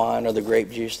the wine or the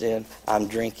grape juice, then I'm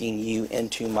drinking you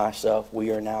into myself.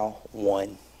 We are now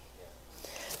one.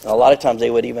 And a lot of times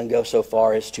they would even go so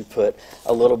far as to put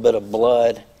a little bit of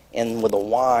blood in with the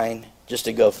wine just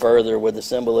to go further with the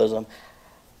symbolism.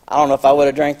 I don't know if I would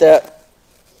have drank that,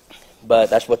 but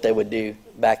that's what they would do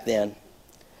back then.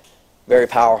 Very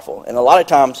powerful. And a lot of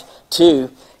times, too,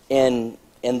 in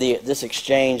this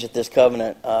exchange at this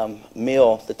covenant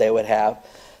meal that they would have,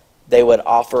 they would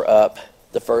offer up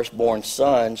the firstborn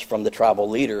sons from the tribal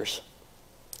leaders,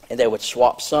 and they would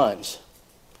swap sons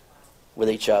with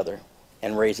each other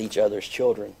and raise each other's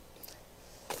children.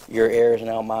 Your heir is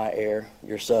now my heir.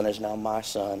 Your son is now my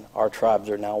son. Our tribes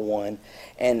are now one.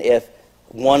 And if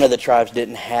one of the tribes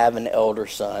didn't have an elder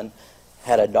son,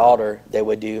 had a daughter, they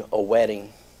would do a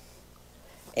wedding.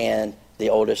 And the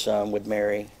oldest son would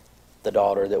marry the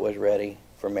daughter that was ready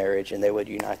for marriage, and they would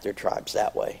unite their tribes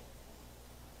that way.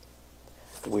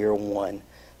 We are one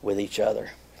with each other,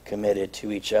 committed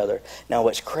to each other. Now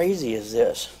what's crazy is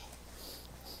this.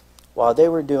 While they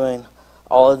were doing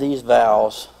all of these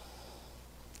vows,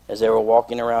 as they were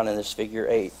walking around in this figure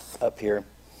 8 up here,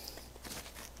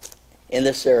 in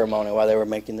this ceremony, while they were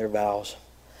making their vows,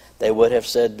 they would have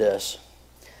said this,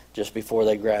 just before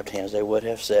they grabbed hands. They would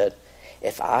have said,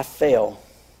 if I fail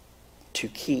to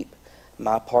keep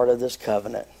my part of this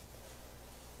covenant,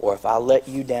 or if I let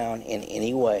you down in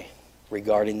any way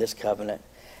regarding this covenant,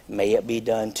 may it be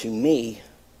done to me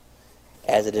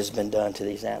as it has been done to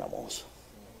these animals.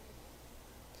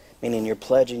 Meaning you're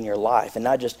pledging your life, and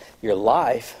not just your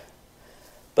life,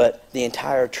 but the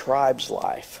entire tribe's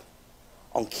life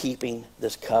on keeping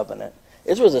this covenant.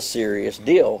 This was a serious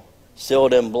deal,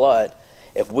 sealed in blood.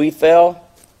 If we fail,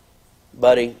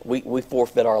 buddy, we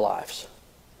forfeit our lives.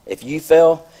 If you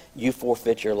fail, you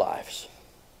forfeit your lives.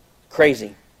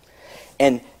 Crazy.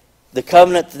 And the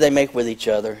covenant that they make with each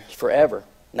other is forever.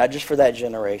 Not just for that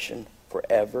generation,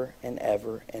 forever and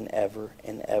ever and ever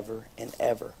and ever and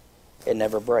ever. It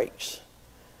never breaks.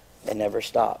 It never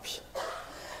stops.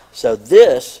 So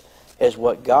this is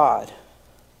what God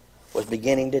was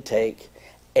beginning to take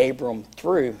Abram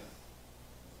through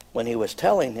when he was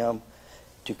telling him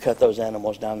to cut those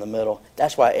animals down the middle.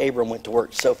 That's why Abram went to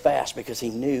work so fast, because he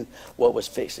knew what was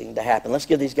fixing to happen. Let's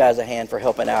give these guys a hand for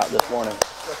helping out this morning.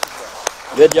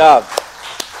 Good job.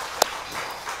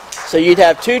 So you'd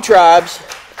have two tribes,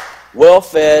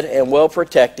 well-fed and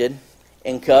well-protected,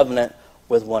 in covenant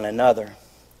with one another.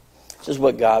 This is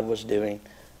what God was doing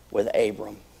with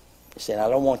Abram. He said, I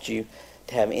don't want you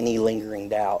to have any lingering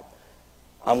doubt.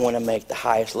 I'm going to make the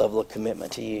highest level of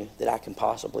commitment to you that I can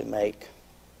possibly make.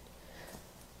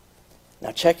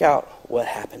 Now check out what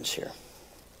happens here.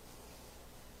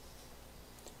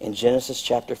 In Genesis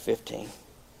chapter 15.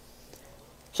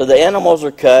 So the animals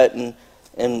are cut, and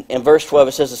in verse 12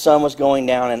 it says, the sun was going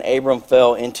down, and Abram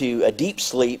fell into a deep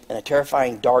sleep, and a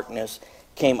terrifying darkness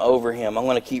came over him. I'm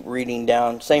going to keep reading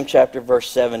down. Same chapter, verse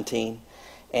 17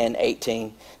 and 18.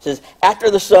 It says,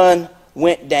 after the sun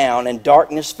went down and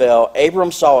darkness fell,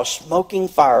 Abram saw a smoking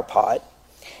firepot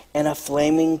and a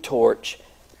flaming torch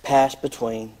pass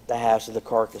between the halves of the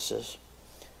carcasses.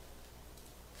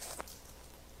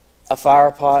 A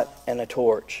firepot and a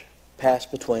torch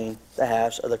passed between the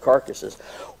halves of the carcasses.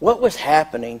 What was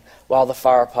happening while the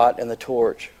firepot and the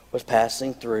torch was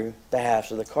passing through the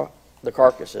halves of the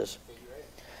carcasses?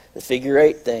 The figure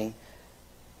eight thing.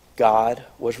 God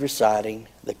was reciting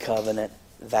the covenant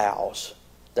vows.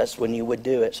 That's when you would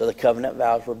do it. So the covenant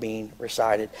vows were being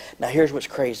recited. Now here's what's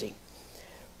crazy.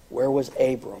 Where was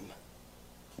Abram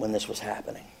when this was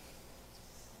happening?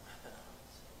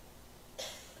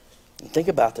 And think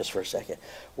about this for a second.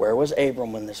 Where was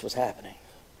Abram when this was happening?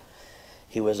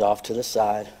 He was off to the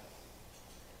side,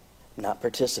 not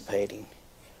participating,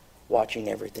 watching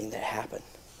everything that happened.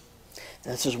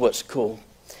 And this is what's cool,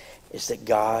 is that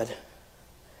God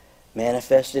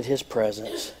manifested his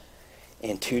presence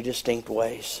in two distinct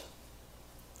ways.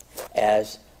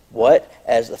 As what?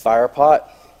 As the fire pot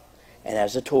and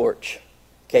as a torch.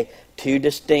 Okay, two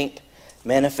distinct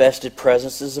manifested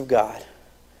presences of God.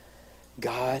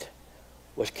 God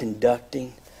was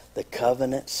conducting the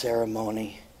covenant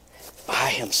ceremony by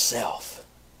himself,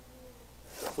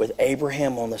 with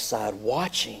Abraham on the side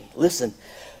watching. Listen,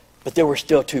 but there were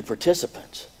still two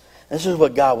participants. This is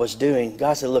what God was doing.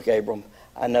 God said, look, Abram,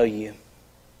 I know you.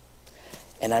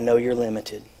 And I know you're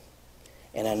limited.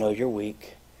 And I know you're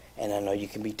weak. And I know you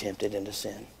can be tempted into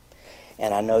sin.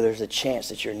 And I know there's a chance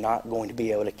that you're not going to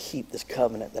be able to keep this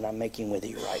covenant that I'm making with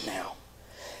you right now.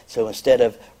 So instead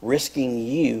of risking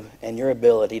you and your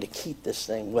ability to keep this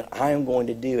thing, what I am going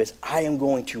to do is I am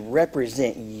going to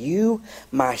represent you,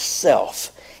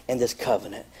 myself, in this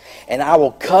covenant. And I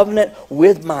will covenant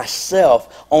with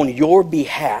myself on your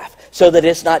behalf, so that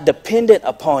it's not dependent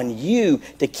upon you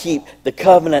to keep the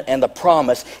covenant and the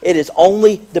promise. It is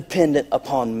only dependent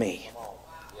upon me.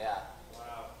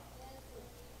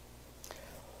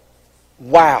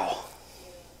 Wow.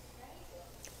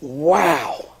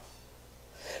 Wow.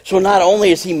 So not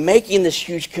only is he making this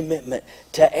huge commitment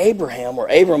to Abraham, or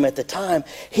Abram at the time,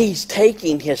 he's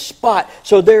taking his spot.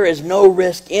 So there is no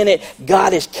risk in it.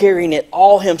 God is carrying it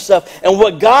all himself. And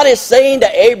what God is saying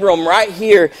to Abram right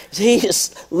here is he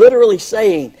is literally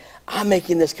saying, I'm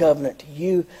making this covenant to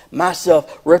you,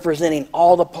 myself, representing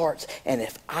all the parts. And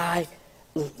if I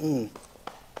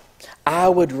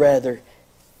would rather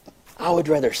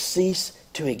cease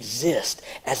to exist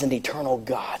as an eternal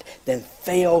God than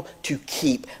fail to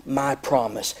keep my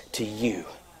promise to you.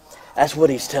 That's what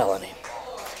he's telling him.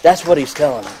 That's what he's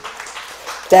telling him.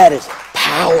 That is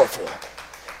powerful.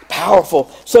 Powerful.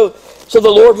 So the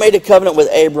Lord made a covenant with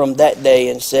Abram that day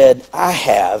and said, I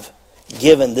have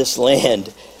given this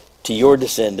land to your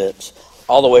descendants,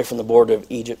 all the way from the border of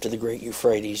Egypt to the great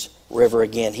Euphrates River.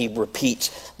 Again, he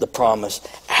repeats the promise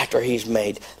after he's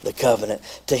made the covenant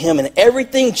to him. And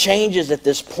everything changes at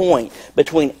this point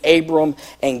between Abram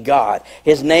and God.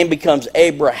 His name becomes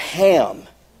Abraham.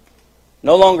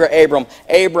 No longer Abram.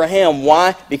 Abraham.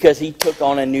 Why? Because he took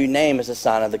on a new name as a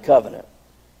sign of the covenant.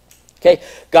 Okay,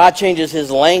 God changes his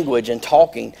language in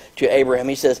talking to Abraham.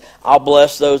 He says, I'll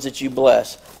bless those that you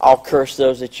bless. I'll curse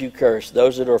those that you curse.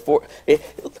 Those that are for...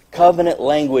 Covenant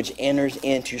language enters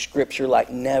into Scripture like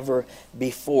never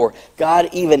before. God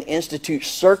even institutes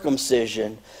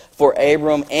circumcision for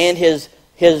Abram and his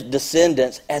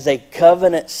descendants as a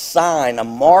covenant sign, a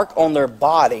mark on their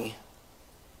body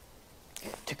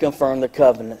to confirm the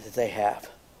covenant that they have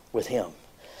with him.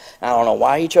 I don't know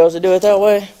why he chose to do it that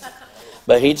way,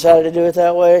 but he decided to do it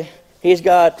that way. He's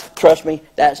God. Trust me,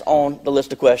 that's on the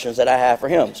list of questions that I have for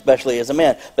him, especially as a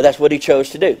man. But that's what he chose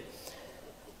to do.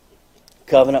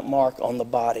 Covenant mark on the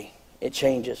body. It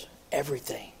changes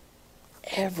everything.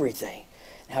 Everything.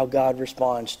 How God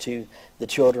responds to the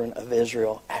children of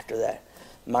Israel after that.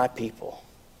 My people,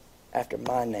 after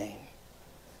my name,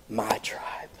 my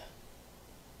tribe.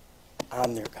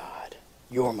 I'm their God.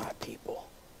 You're my people.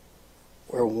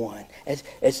 We're one.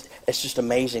 It's just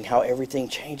amazing how everything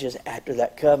changes after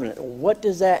that covenant. What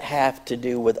does that have to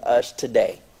do with us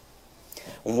today?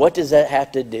 And what does that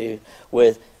have to do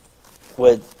with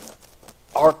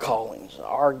our callings,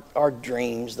 our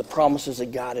dreams, the promises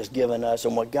that God has given us,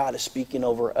 and what God is speaking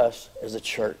over us as a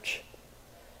church?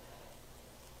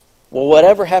 Well,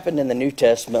 whatever happened in the New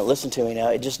Testament, listen to me now,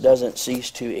 it just doesn't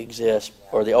cease to exist,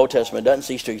 or the Old Testament doesn't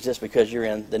cease to exist because you're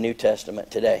in the New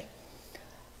Testament today.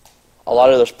 A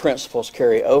lot of those principles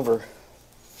carry over.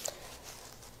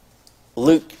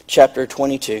 Luke chapter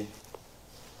 22,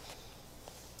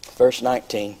 verse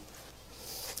 19.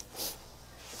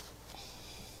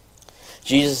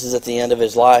 Jesus is at the end of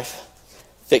his life,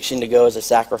 fixing to go as a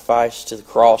sacrifice to the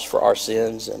cross for our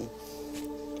sins. And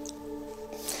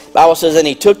the Bible says, and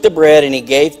he took the bread and he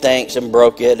gave thanks and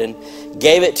broke it and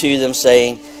gave it to them,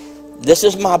 saying, this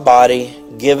is my body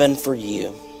given for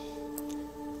you.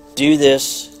 Do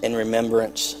this in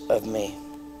remembrance of me.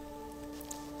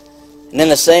 And in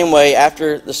the same way,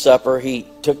 after the supper, he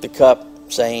took the cup,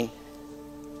 saying,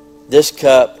 this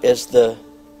cup is the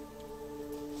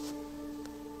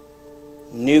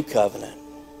new covenant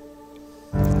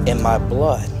in my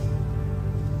blood,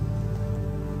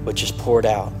 which is poured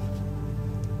out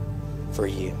for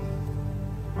you.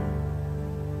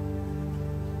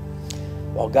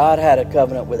 While God had a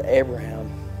covenant with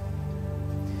Abraham,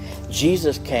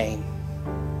 Jesus came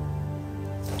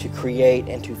to create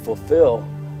and to fulfill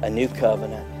a new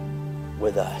covenant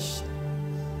with us.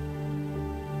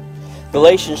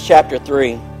 Galatians chapter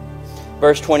 3,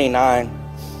 verse 29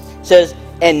 says,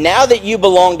 and now that you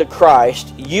belong to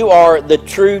Christ, you are the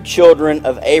true children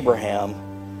of Abraham.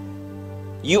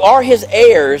 You are his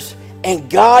heirs, and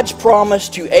God's promise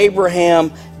to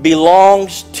Abraham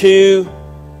belongs to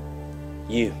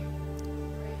you.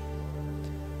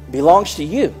 Belongs to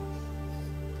you.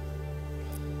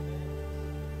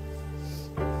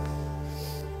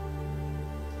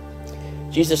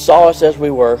 Jesus saw us as we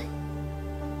were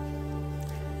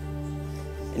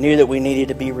and knew that we needed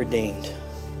to be redeemed,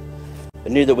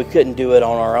 but knew that we couldn't do it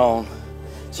on our own.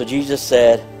 So Jesus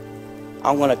said,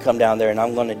 I'm going to come down there and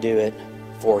I'm going to do it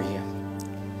for you.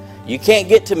 You can't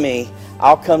get to me,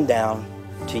 I'll come down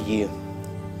to you.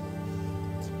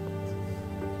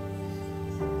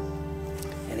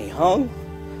 And he hung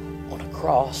on a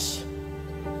cross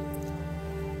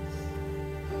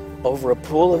over a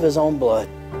pool of his own blood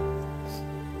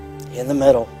in the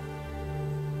middle.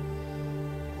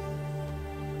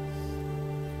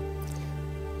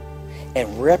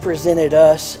 And represented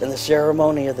us in the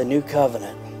ceremony of the new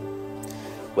covenant,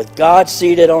 with God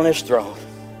seated on his throne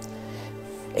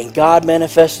and God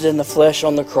manifested in the flesh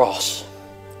on the cross,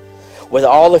 with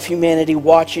all of humanity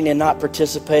watching and not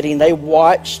participating. They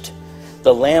watched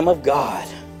the Lamb of God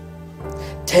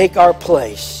take our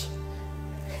place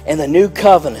in the new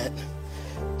covenant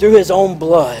through his own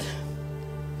blood,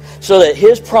 so that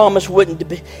his promise wouldn't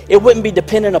be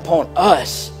dependent upon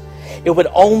us. It would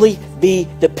only be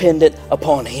dependent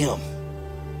upon him.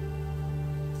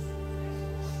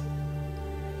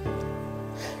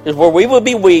 Because where we would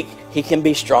be weak, he can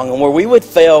be strong. And where we would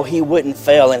fail, he wouldn't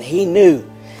fail. And he knew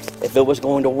if it was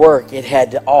going to work, it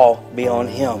had to all be on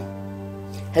him.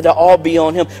 Had to all be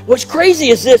on him. What's crazy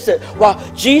is this, that while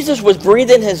Jesus was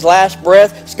breathing his last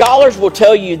breath, scholars will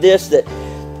tell you this, that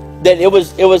it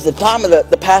was the time of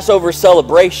the Passover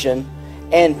celebration,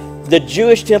 and the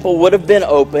Jewish temple would have been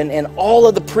open, and all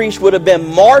of the priests would have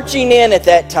been marching in at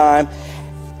that time,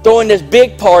 throwing this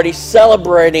big party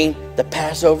celebrating the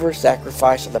Passover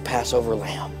sacrifice of the Passover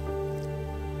lamb.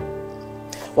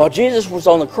 While Jesus was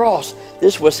on the cross,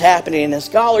 this was happening, and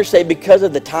scholars say because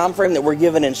of the time frame that we're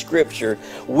given in Scripture,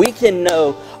 we can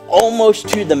know almost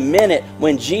to the minute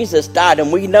when Jesus died. And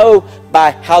we know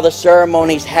by how the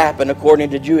ceremonies happen according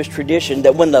to Jewish tradition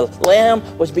that when the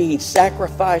lamb was being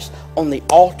sacrificed on the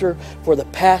altar for the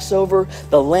Passover,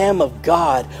 the Lamb of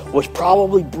God was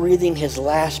probably breathing his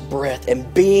last breath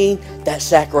and being that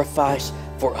sacrifice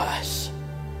for us.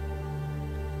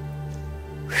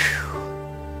 Whew.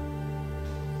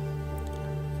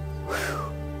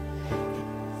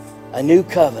 A new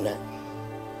covenant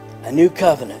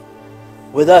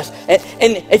with us.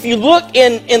 And if you look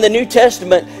in the New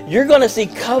Testament, you're going to see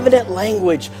covenant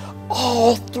language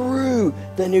all through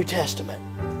the New Testament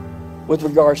with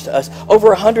regards to us. Over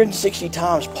 160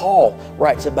 times Paul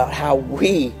writes about how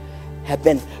we have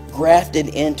been grafted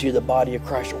into the body of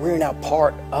Christ. We're now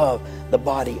part of the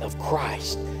body of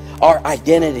Christ. our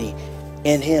identity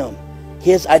in Him.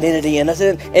 His identity in us.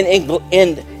 And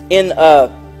in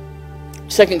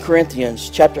 2 Corinthians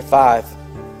chapter 5,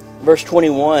 verse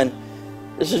 21,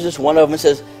 this is just one of them. It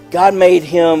says, God made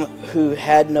Him who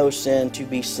had no sin to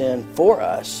be sin for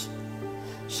us,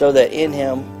 so that in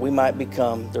Him we might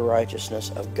become the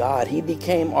righteousness of God. He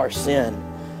became our sin.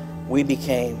 We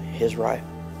became His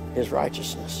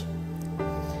righteousness.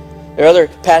 There are other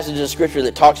passages of Scripture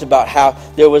that talks about how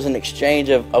there was an exchange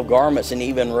of garments and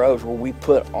even robes where we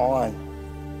put on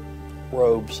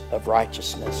robes of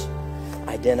righteousness.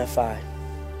 Identified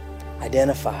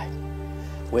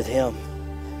with Him.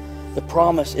 The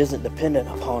promise isn't dependent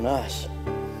upon us.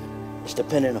 It's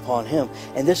dependent upon Him.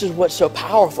 And this is what's so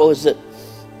powerful, is that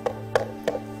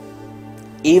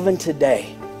even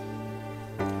today,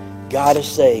 God is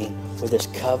saying with His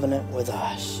covenant with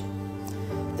us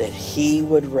that He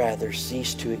would rather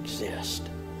cease to exist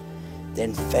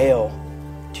than fail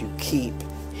to keep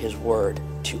His word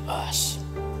to us.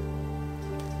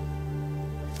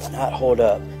 And not hold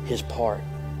up His part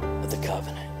of the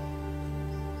covenant.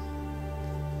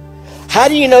 How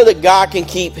do you know that God can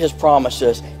keep His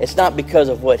promises? It's not because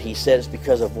of what He said, it's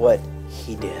because of what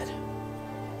He did.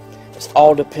 It's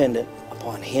all dependent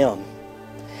upon Him.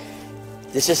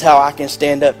 This is how I can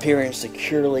stand up here and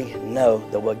securely know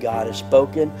that what God has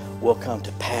spoken will come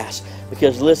to pass.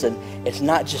 Because listen, it's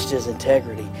not just His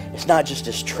integrity. It's not just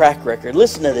His track record.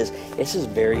 Listen to this. It's His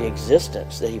very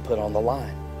existence that He put on the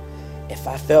line. If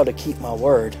I fail to keep my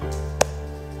word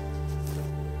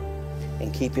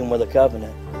and keep Him with a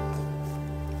covenant,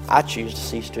 I choose to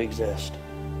cease to exist.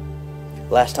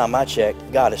 Last time I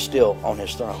checked, God is still on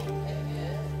His throne.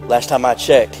 Last time I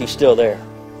checked, He's still there.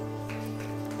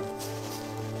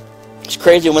 It's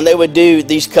crazy when they would do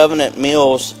these covenant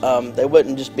meals, they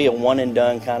wouldn't just be a one and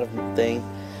done kind of thing.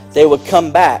 They would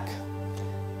come back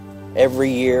every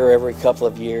year, every couple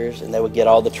of years, and they would get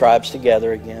all the tribes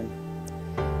together again.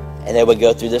 And they would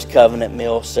go through this covenant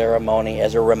meal ceremony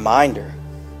as a reminder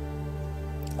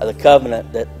of the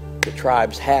covenant that the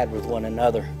tribes had with one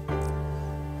another.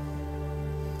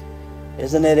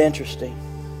 Isn't it interesting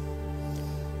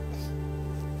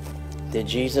that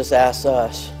Jesus asks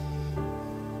us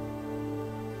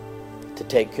to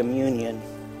take communion,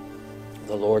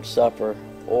 the Lord's Supper,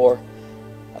 or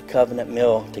a covenant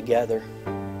meal together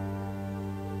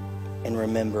in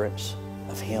remembrance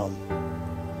of Him?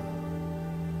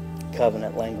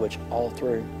 Covenant language all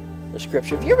through the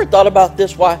Scripture. Have you ever thought about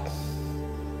this? Why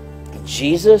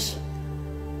Jesus,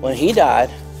 when He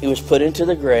died, He was put into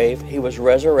the grave. He was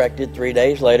resurrected 3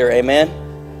 days later.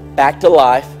 Amen? Back to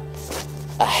life.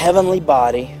 A heavenly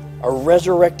body. A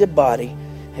resurrected body.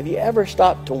 Have you ever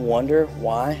stopped to wonder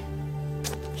why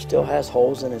He still has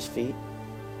holes in His feet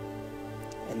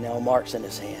and nail marks in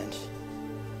His hands?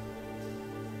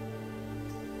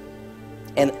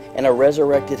 And a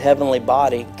resurrected heavenly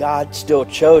body, God still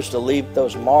chose to leave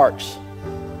those marks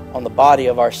on the body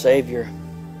of our Savior.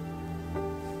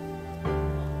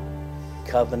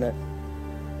 Covenant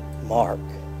mark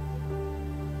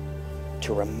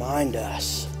to remind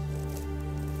us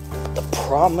the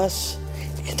promise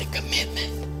and the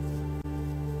commitment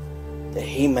that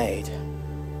He made.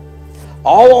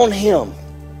 All on Him.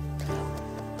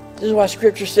 This is why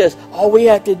Scripture says all we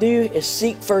have to do is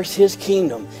seek first His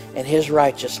kingdom and His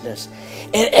righteousness.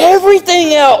 And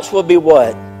everything else will be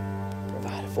what?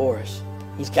 Provided for us.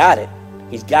 He's got it.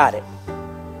 He's got it.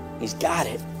 He's got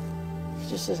it. He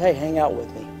just says, hey, hang out with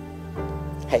me.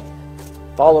 Hey,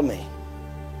 follow me.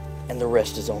 And the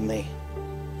rest is on me.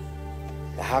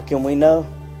 How can we know?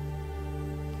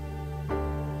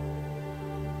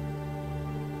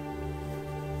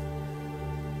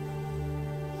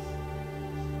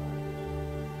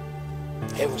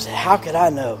 Everyone said, how could I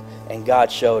know? And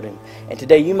God showed him. And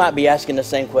today you might be asking the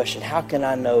same question. How can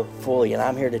I know fully? And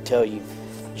I'm here to tell you,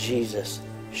 Jesus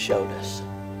showed us.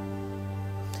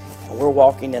 And we're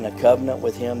walking in a covenant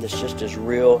with Him that's just as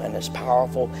real and as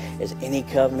powerful as any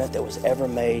covenant that was ever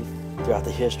made throughout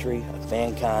the history of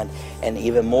mankind. And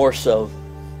even more so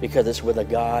because it's with a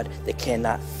God that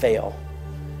cannot fail.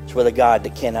 It's with a God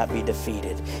that cannot be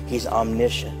defeated. He's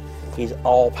omniscient. He's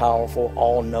all-powerful,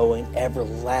 all-knowing,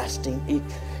 everlasting,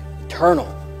 eternal.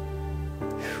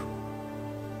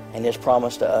 And His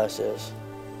promise to us is,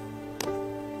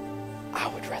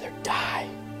 I would rather die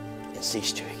and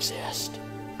cease to exist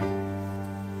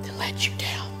than let you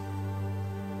down.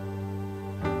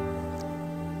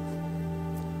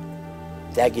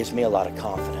 That gives me a lot of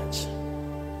confidence.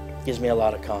 Gives me a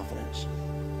lot of confidence.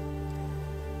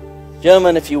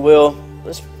 Gentlemen, if you will,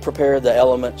 let's prepare the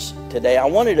elements today. I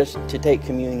wanted us to take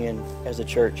communion as a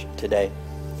church today.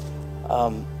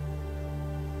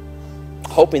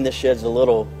 hoping this sheds a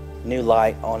little new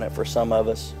light on it for some of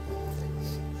us.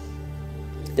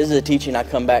 This is a teaching I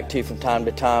come back to from time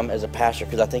to time as a pastor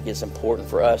because I think it's important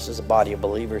for us as a body of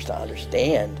believers to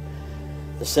understand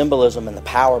the symbolism and the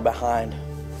power behind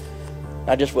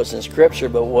not just what's in Scripture,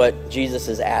 but what Jesus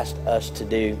has asked us to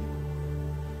do.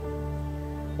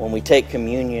 When we take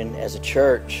communion as a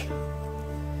church,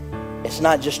 it's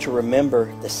not just to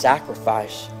remember the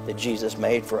sacrifice that Jesus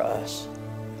made for us,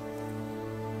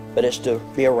 but it's to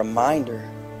be a reminder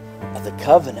of the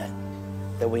covenant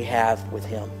that we have with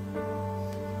Him.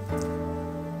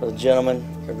 The gentlemen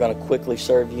are going to quickly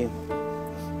serve you.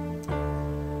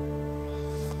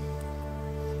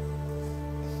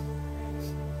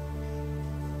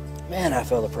 Man, I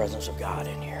feel the presence of God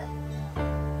in here.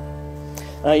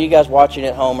 I know you guys watching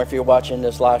at home, or if you're watching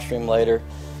this live stream later,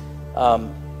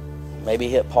 maybe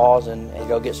hit pause and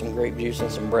go get some grape juice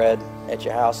and some bread at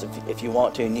your house if you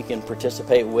want to, and you can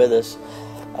participate with us.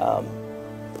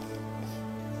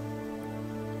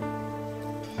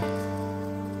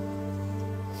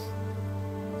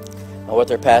 What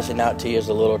they're passing out to you is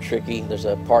a little tricky. There's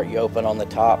a part you open on the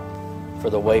top for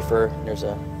the wafer. There's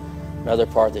another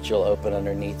part that you'll open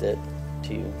underneath it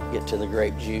to get to the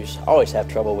grape juice. I always have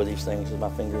trouble with these things because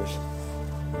my fingers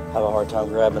have a hard time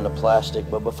grabbing the plastic.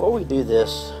 But before we do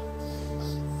this,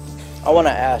 I want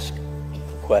to ask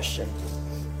a question.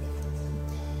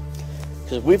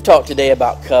 Because we've talked today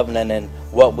about covenant and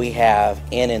what we have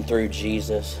in and through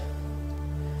Jesus.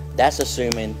 That's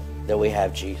assuming that we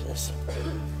have Jesus.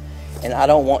 And I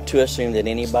don't want to assume that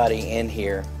anybody in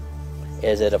here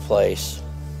is at a place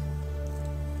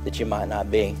that you might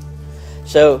not be.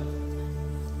 So,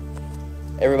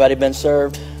 everybody been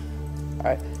served? All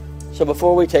right. So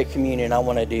before we take communion, I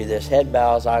want to do this. Head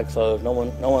bows, eyes closed, no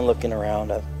one looking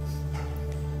around. I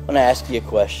want to ask you a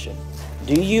question.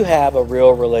 Do you have a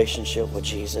real relationship with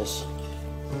Jesus?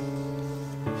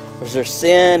 Is there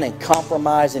sin and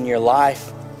compromise in your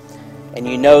life, and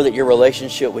you know that your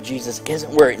relationship with Jesus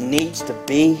isn't where it needs to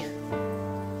be?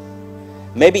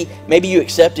 Maybe you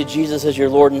accepted Jesus as your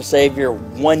Lord and Savior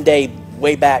one day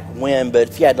way back when, but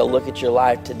if you had to look at your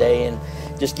life today and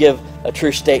just give a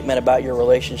true statement about your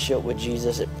relationship with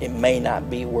Jesus, it may not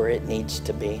be where it needs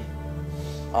to be.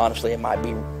 Honestly, it might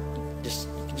be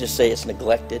just say it's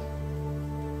neglected.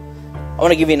 I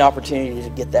want to give you an opportunity to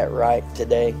get that right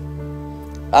today.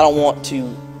 I don't want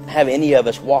to have any of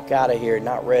us walk out of here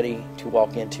not ready to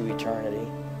walk into eternity.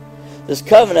 This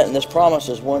covenant and this promise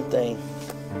is one thing,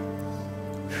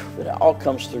 but it all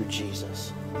comes through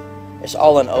Jesus. It's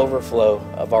all an overflow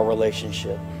of our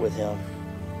relationship with Him.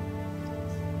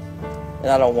 And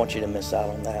I don't want you to miss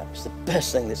out on that. It's the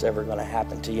best thing that's ever going to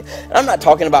happen to you. And I'm not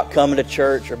talking about coming to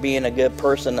church or being a good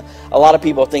person. A lot of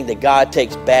people think that God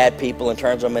takes bad people and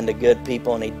turns them into good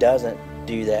people, and He doesn't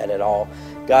do that at all.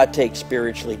 God takes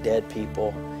spiritually dead people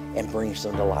and brings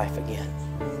them to life again.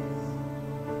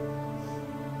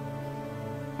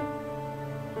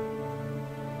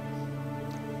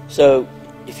 So,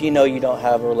 if you know you don't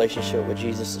have a relationship with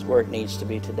Jesus, is where it needs to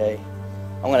be today.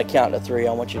 I'm going to count to 3.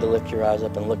 I want you to lift your eyes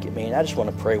up and look at me. And I just want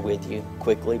to pray with you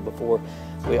quickly before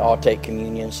we all take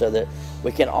communion so that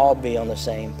we can all be on the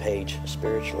same page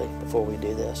spiritually before we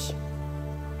do this.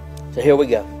 So here we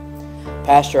go.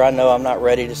 Pastor, I know I'm not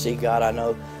ready to see God. I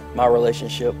know my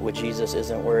relationship with Jesus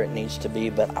isn't where it needs to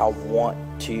be, but I want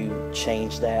to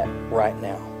change that right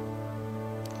now.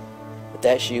 If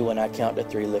that's you, when I count to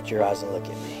 3, lift your eyes and look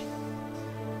at me.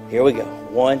 Here we go.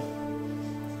 1,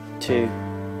 2,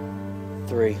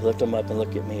 3. Lift them up and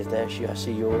look at me. If that's you, I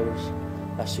see yours.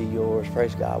 I see yours.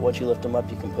 Praise God. Once you lift them up,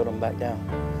 you can put them back down.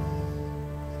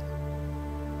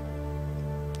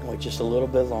 Wait just a little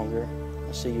bit longer.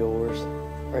 I see yours.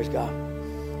 Praise God.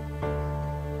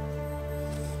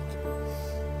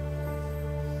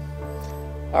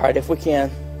 All right, if we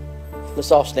can,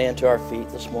 let's all stand to our feet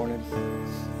this morning.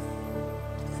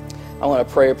 I want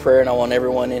to pray a prayer, and I want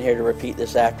everyone in here to repeat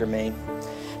this after me.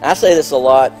 And I say this a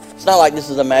lot. It's not like this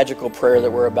is a magical prayer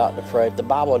that we're about to pray. The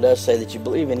Bible does say that you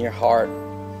believe in your heart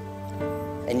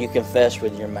and you confess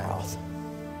with your mouth.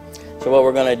 So what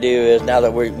we're going to do is, now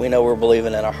that we know we're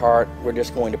believing in our heart, we're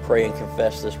just going to pray and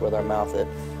confess this with our mouth, that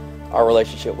our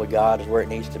relationship with God is where it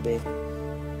needs to be.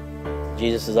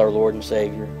 Jesus is our Lord and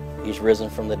Savior. He's risen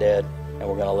from the dead, and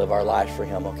we're going to live our lives for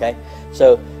Him, okay?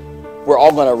 So we're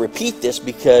all going to repeat this,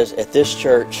 because at this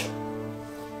church,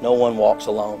 no one walks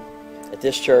alone. At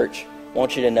this church, I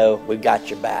want you to know we've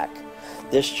got your back.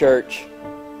 This church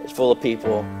is full of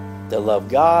people that love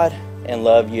God and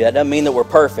love you. That doesn't mean that we're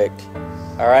perfect,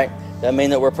 all right? Doesn't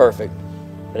mean that we're perfect,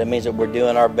 but it means that we're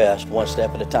doing our best one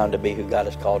step at a time to be who God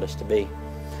has called us to be.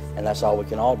 And that's all we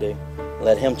can all do.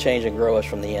 Let Him change and grow us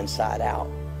from the inside out.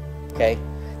 Okay?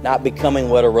 Not becoming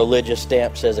what a religious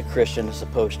stamp says a Christian is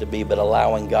supposed to be, but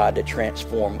allowing God to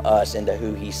transform us into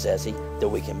who He says that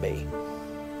we can be.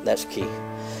 That's key.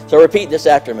 So repeat this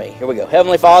after me. Here we go.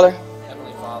 Heavenly Father,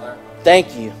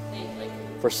 thank you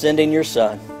for sending your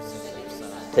Son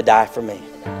to die for me.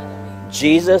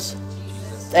 Jesus,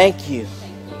 thank you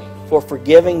for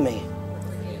forgiving me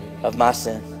of my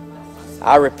sin.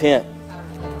 I repent.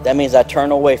 That means I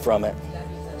turn away from it.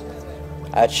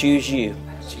 I choose you,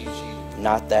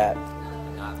 not that.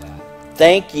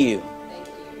 Thank you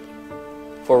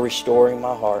for restoring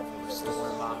my heart.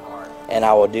 And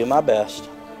I will do my best,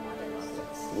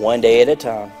 one day at a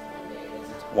time,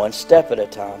 one step at a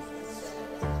time,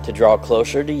 to draw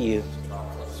closer to you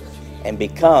and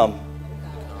become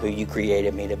who you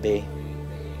created me to be,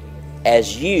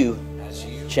 as you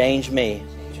change me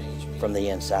from the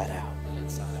inside out.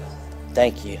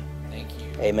 Thank you.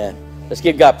 Amen. Let's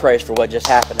give God praise for what just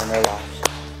happened in their lives.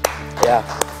 Yeah.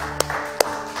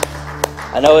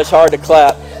 I know it's hard to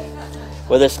clap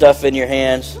with this stuff in your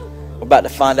hands. We're about to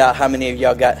find out how many of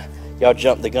y'all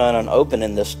jumped the gun on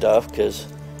opening this stuff, because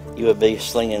you would be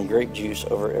slinging grape juice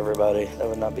over everybody. That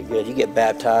would not be good. You get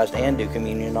baptized and do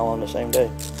communion all on the same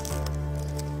day.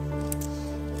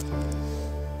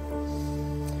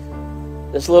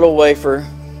 This little wafer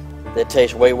that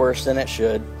tastes way worse than it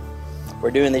should. We're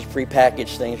doing these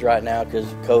prepackaged things right now because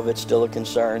COVID's still a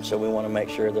concern, so we want to make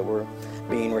sure that we're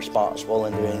being responsible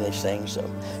and doing these things. So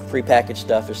prepackaged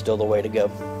stuff is still the way to go.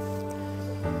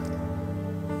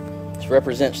 This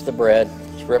represents the bread.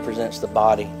 This represents the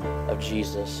body of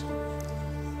Jesus.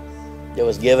 It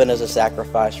was given as a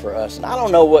sacrifice for us. And I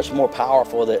don't know what's more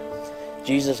powerful, that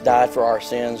Jesus died for our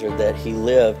sins, or that He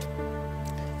lived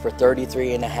for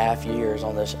 33 and a half years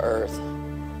on this earth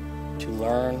to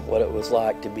learn what it was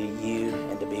like to be you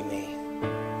and to be me,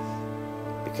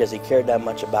 because He cared that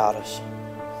much about us.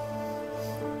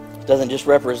 It doesn't just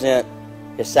represent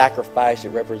His sacrifice, it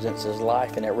represents His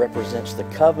life, and it represents the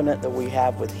covenant that we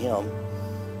have with Him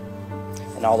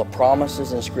and all the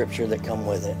promises in Scripture that come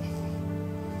with it.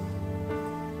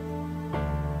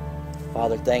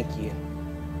 Father, thank you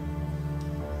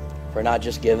for not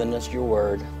just giving us your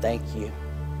word. Thank you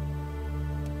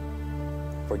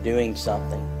for doing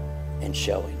something and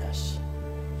showing us.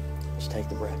 Let's take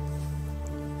the bread.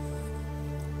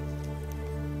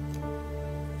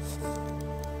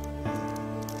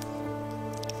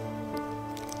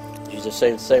 Jesus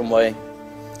said the same way.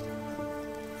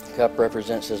 The cup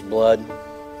represents His blood.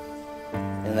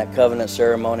 In that covenant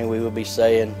ceremony, we will be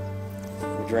saying,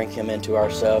 we drink Him into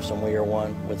ourselves and we are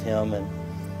one with Him. And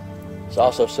it's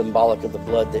also symbolic of the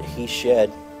blood that He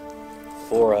shed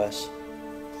for us.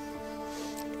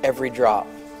 Every drop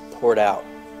poured out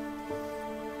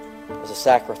as a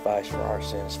sacrifice for our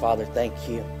sins. Father, thank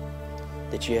you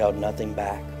that you held nothing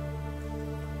back,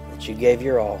 that you gave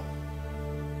your all.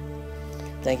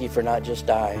 Thank you for not just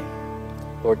dying.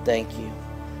 Lord, thank you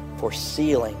for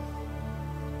sealing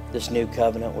this new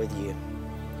covenant with you,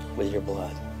 with your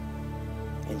blood.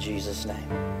 In Jesus'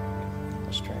 name.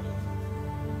 Let's drink.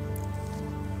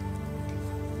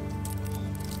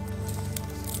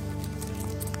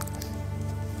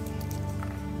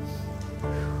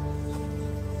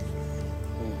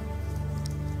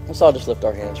 Let's all just lift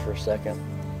our hands for a second.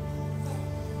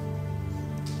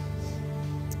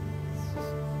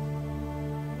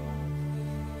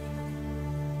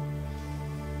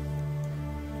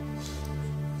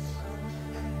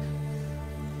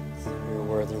 You're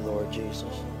worthy, Lord Jesus.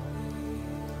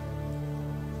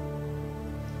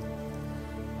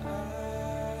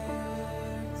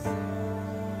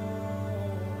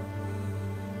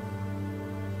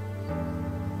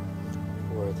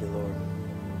 Worthy, Lord.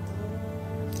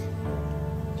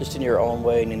 Just in your own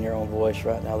way and in your own voice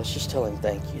right now, let's just tell Him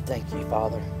thank you. Thank you,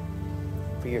 Father,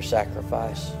 for your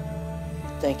sacrifice.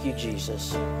 Thank you,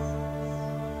 Jesus,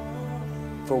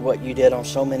 for what you did on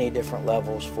so many different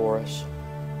levels for us.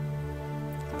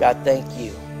 God, thank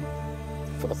you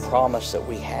for the promise that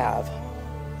we have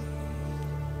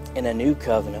in a new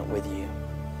covenant with you.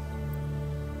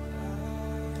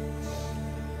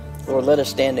 Lord, let us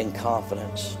stand in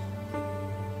confidence,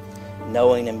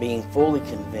 knowing and being fully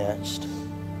convinced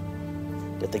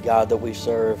that the God that we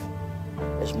serve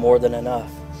is more than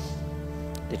enough,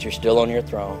 that you're still on your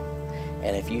throne.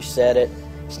 And if you said it,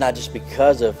 it's not just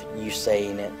because of you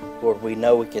saying it. Lord, we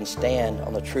know we can stand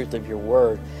on the truth of your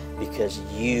word because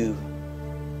you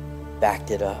backed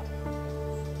it up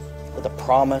with a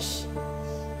promise,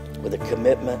 with a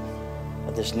commitment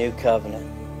of this new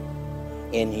covenant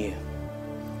in you.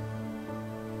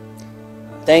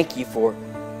 Thank you for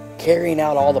carrying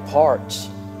out all the parts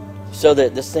so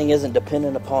that this thing isn't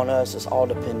dependent upon us. It's all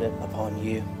dependent upon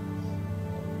you.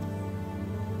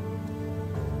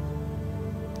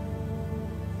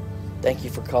 Thank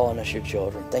you for calling us your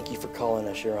children. Thank you for calling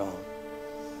us your own.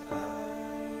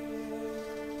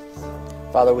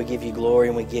 Father, we give you glory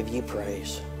and we give you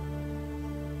praise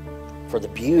for the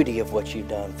beauty of what you've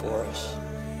done for us.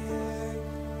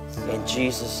 In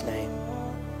Jesus' name.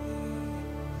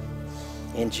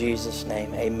 In Jesus'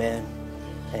 name, amen,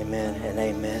 amen, and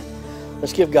amen.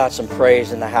 Let's give God some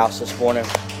praise in the house this morning.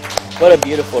 What a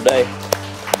beautiful day.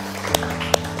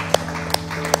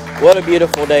 What a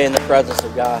beautiful day in the presence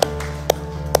of God.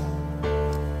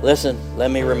 Listen,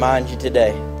 let me remind you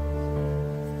today,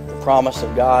 the promise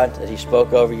of God that He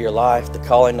spoke over your life, the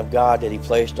calling of God that He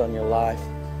placed on your life,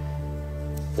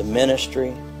 the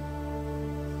ministry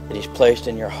that He's placed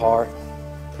in your heart.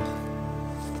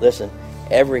 Listen,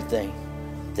 everything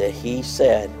that He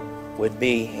said would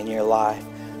be in your life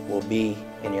will be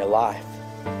in your life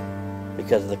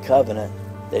because of the covenant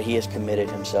that He has committed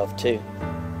Himself to.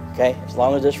 Okay? As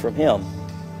long as it's from Him,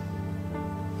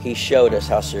 He showed us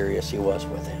how serious He was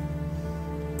with it.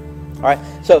 All right?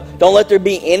 So don't let there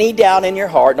be any doubt in your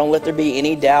heart. Don't let there be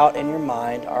any doubt in your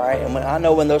mind. All right? And I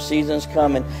know when those seasons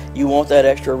come and you want that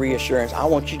extra reassurance, I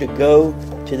want you to go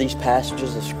to these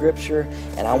passages of Scripture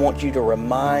and I want you to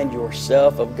remind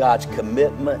yourself of God's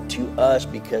commitment to us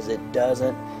because it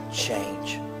doesn't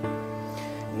change.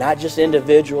 Not just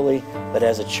individually, but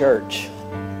as a church.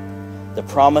 The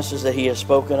promises that He has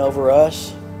spoken over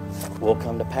us will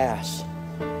come to pass.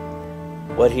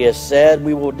 What He has said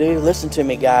we will do, listen to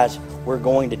me guys, we're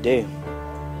going to do.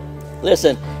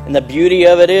 Listen, and the beauty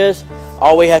of it is,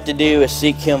 all we have to do is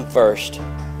seek Him first.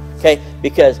 Okay?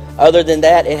 Because other than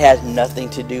that, it has nothing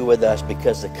to do with us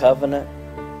because the covenant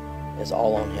is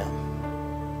all on Him.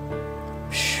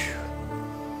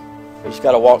 We just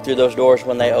got to walk through those doors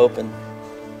when they open.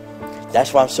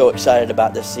 That's why I'm so excited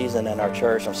about this season in our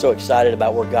church. I'm so excited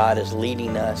about where God is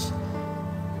leading us.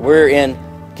 We're in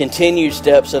continued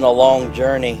steps in a long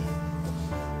journey.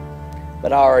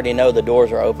 But I already know the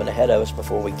doors are open ahead of us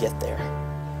before we get there.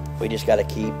 We just got to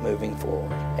keep moving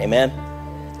forward. Amen?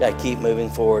 Got to keep moving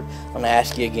forward. I'm going to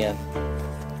ask you again.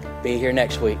 Be here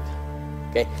next week.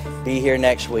 Okay? Be here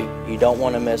next week. You don't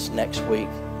want to miss next week.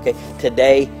 Okay?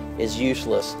 Today is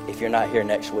useless if you're not here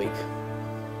next week.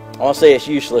 I won't say it's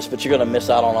useless, but you're going to miss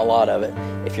out on a lot of it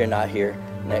if you're not here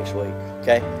next week.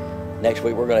 Okay? Next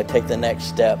week we're going to take the next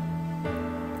step.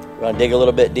 We're going to dig a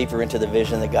little bit deeper into the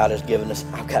vision that God has given us.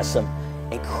 I've got some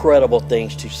incredible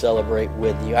things to celebrate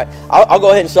with you. I'll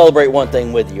go ahead and celebrate one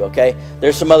thing with you, okay?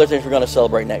 There's some other things we're going to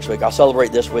celebrate next week. I'll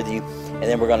celebrate this with you, and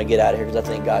then we're going to get out of here because I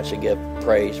think God should give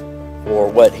praise for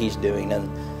what He's doing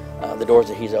and the doors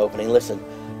that He's opening. Listen,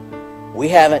 we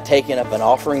haven't taken up an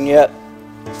offering yet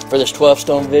for this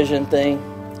 12-stone vision thing,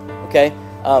 okay?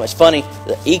 It's funny,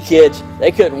 the E-Kids,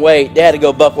 they couldn't wait. They had to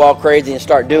go buck wild crazy and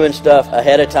start doing stuff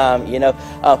ahead of time, you know.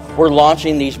 We're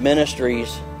launching these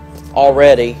ministries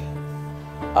already.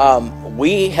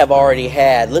 We have already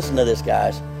had, listen to this,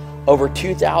 guys, over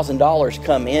 $2,000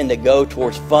 come in to go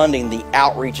towards funding the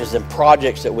outreaches and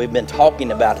projects that we've been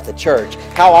talking about at the church.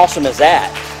 How awesome is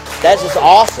that? That's just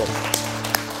awesome.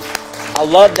 I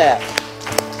love that.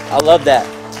 I love that.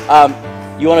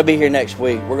 You want to be here next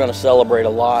week. We're going to celebrate a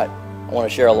lot. I want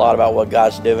to share a lot about what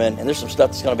God's doing. And there's some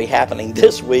stuff that's going to be happening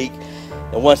this week.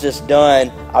 And once it's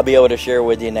done, I'll be able to share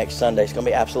with you next Sunday. It's going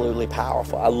to be absolutely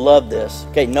powerful. I love this.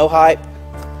 Okay, no hype.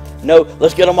 No,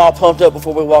 let's get them all pumped up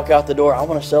before we walk out the door. I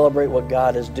want to celebrate what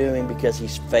God is doing because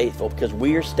He's faithful, because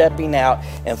we are stepping out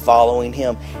and following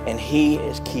Him, and He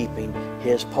is keeping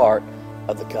His part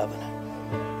of the covenant.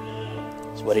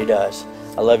 That's what He does.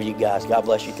 I love you guys. God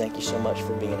bless you. Thank you so much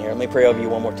for being here. Let me pray over you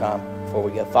one more time before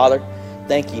we go. Father,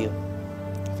 thank you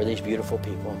for these beautiful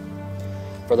people,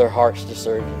 for their hearts to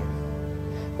serve you.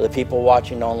 For the people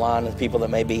watching online and the people that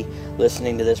may be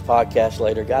listening to this podcast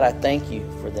later, God, I thank you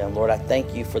for them. Lord, I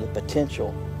thank you for the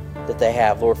potential that they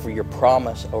have, Lord, for your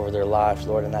promise over their lives,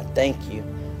 Lord. And I thank you,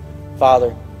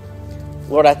 Father,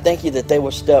 Lord, I thank you that they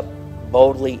will step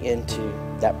boldly into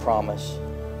that promise,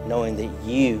 knowing that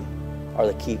you are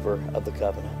the keeper of the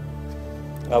covenant.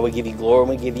 God, we give you glory and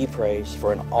we give you praise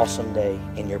for an awesome day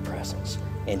in your presence.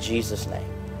 In Jesus' name,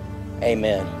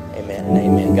 amen, amen, and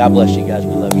amen. God bless you guys.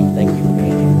 We love you. Thank you.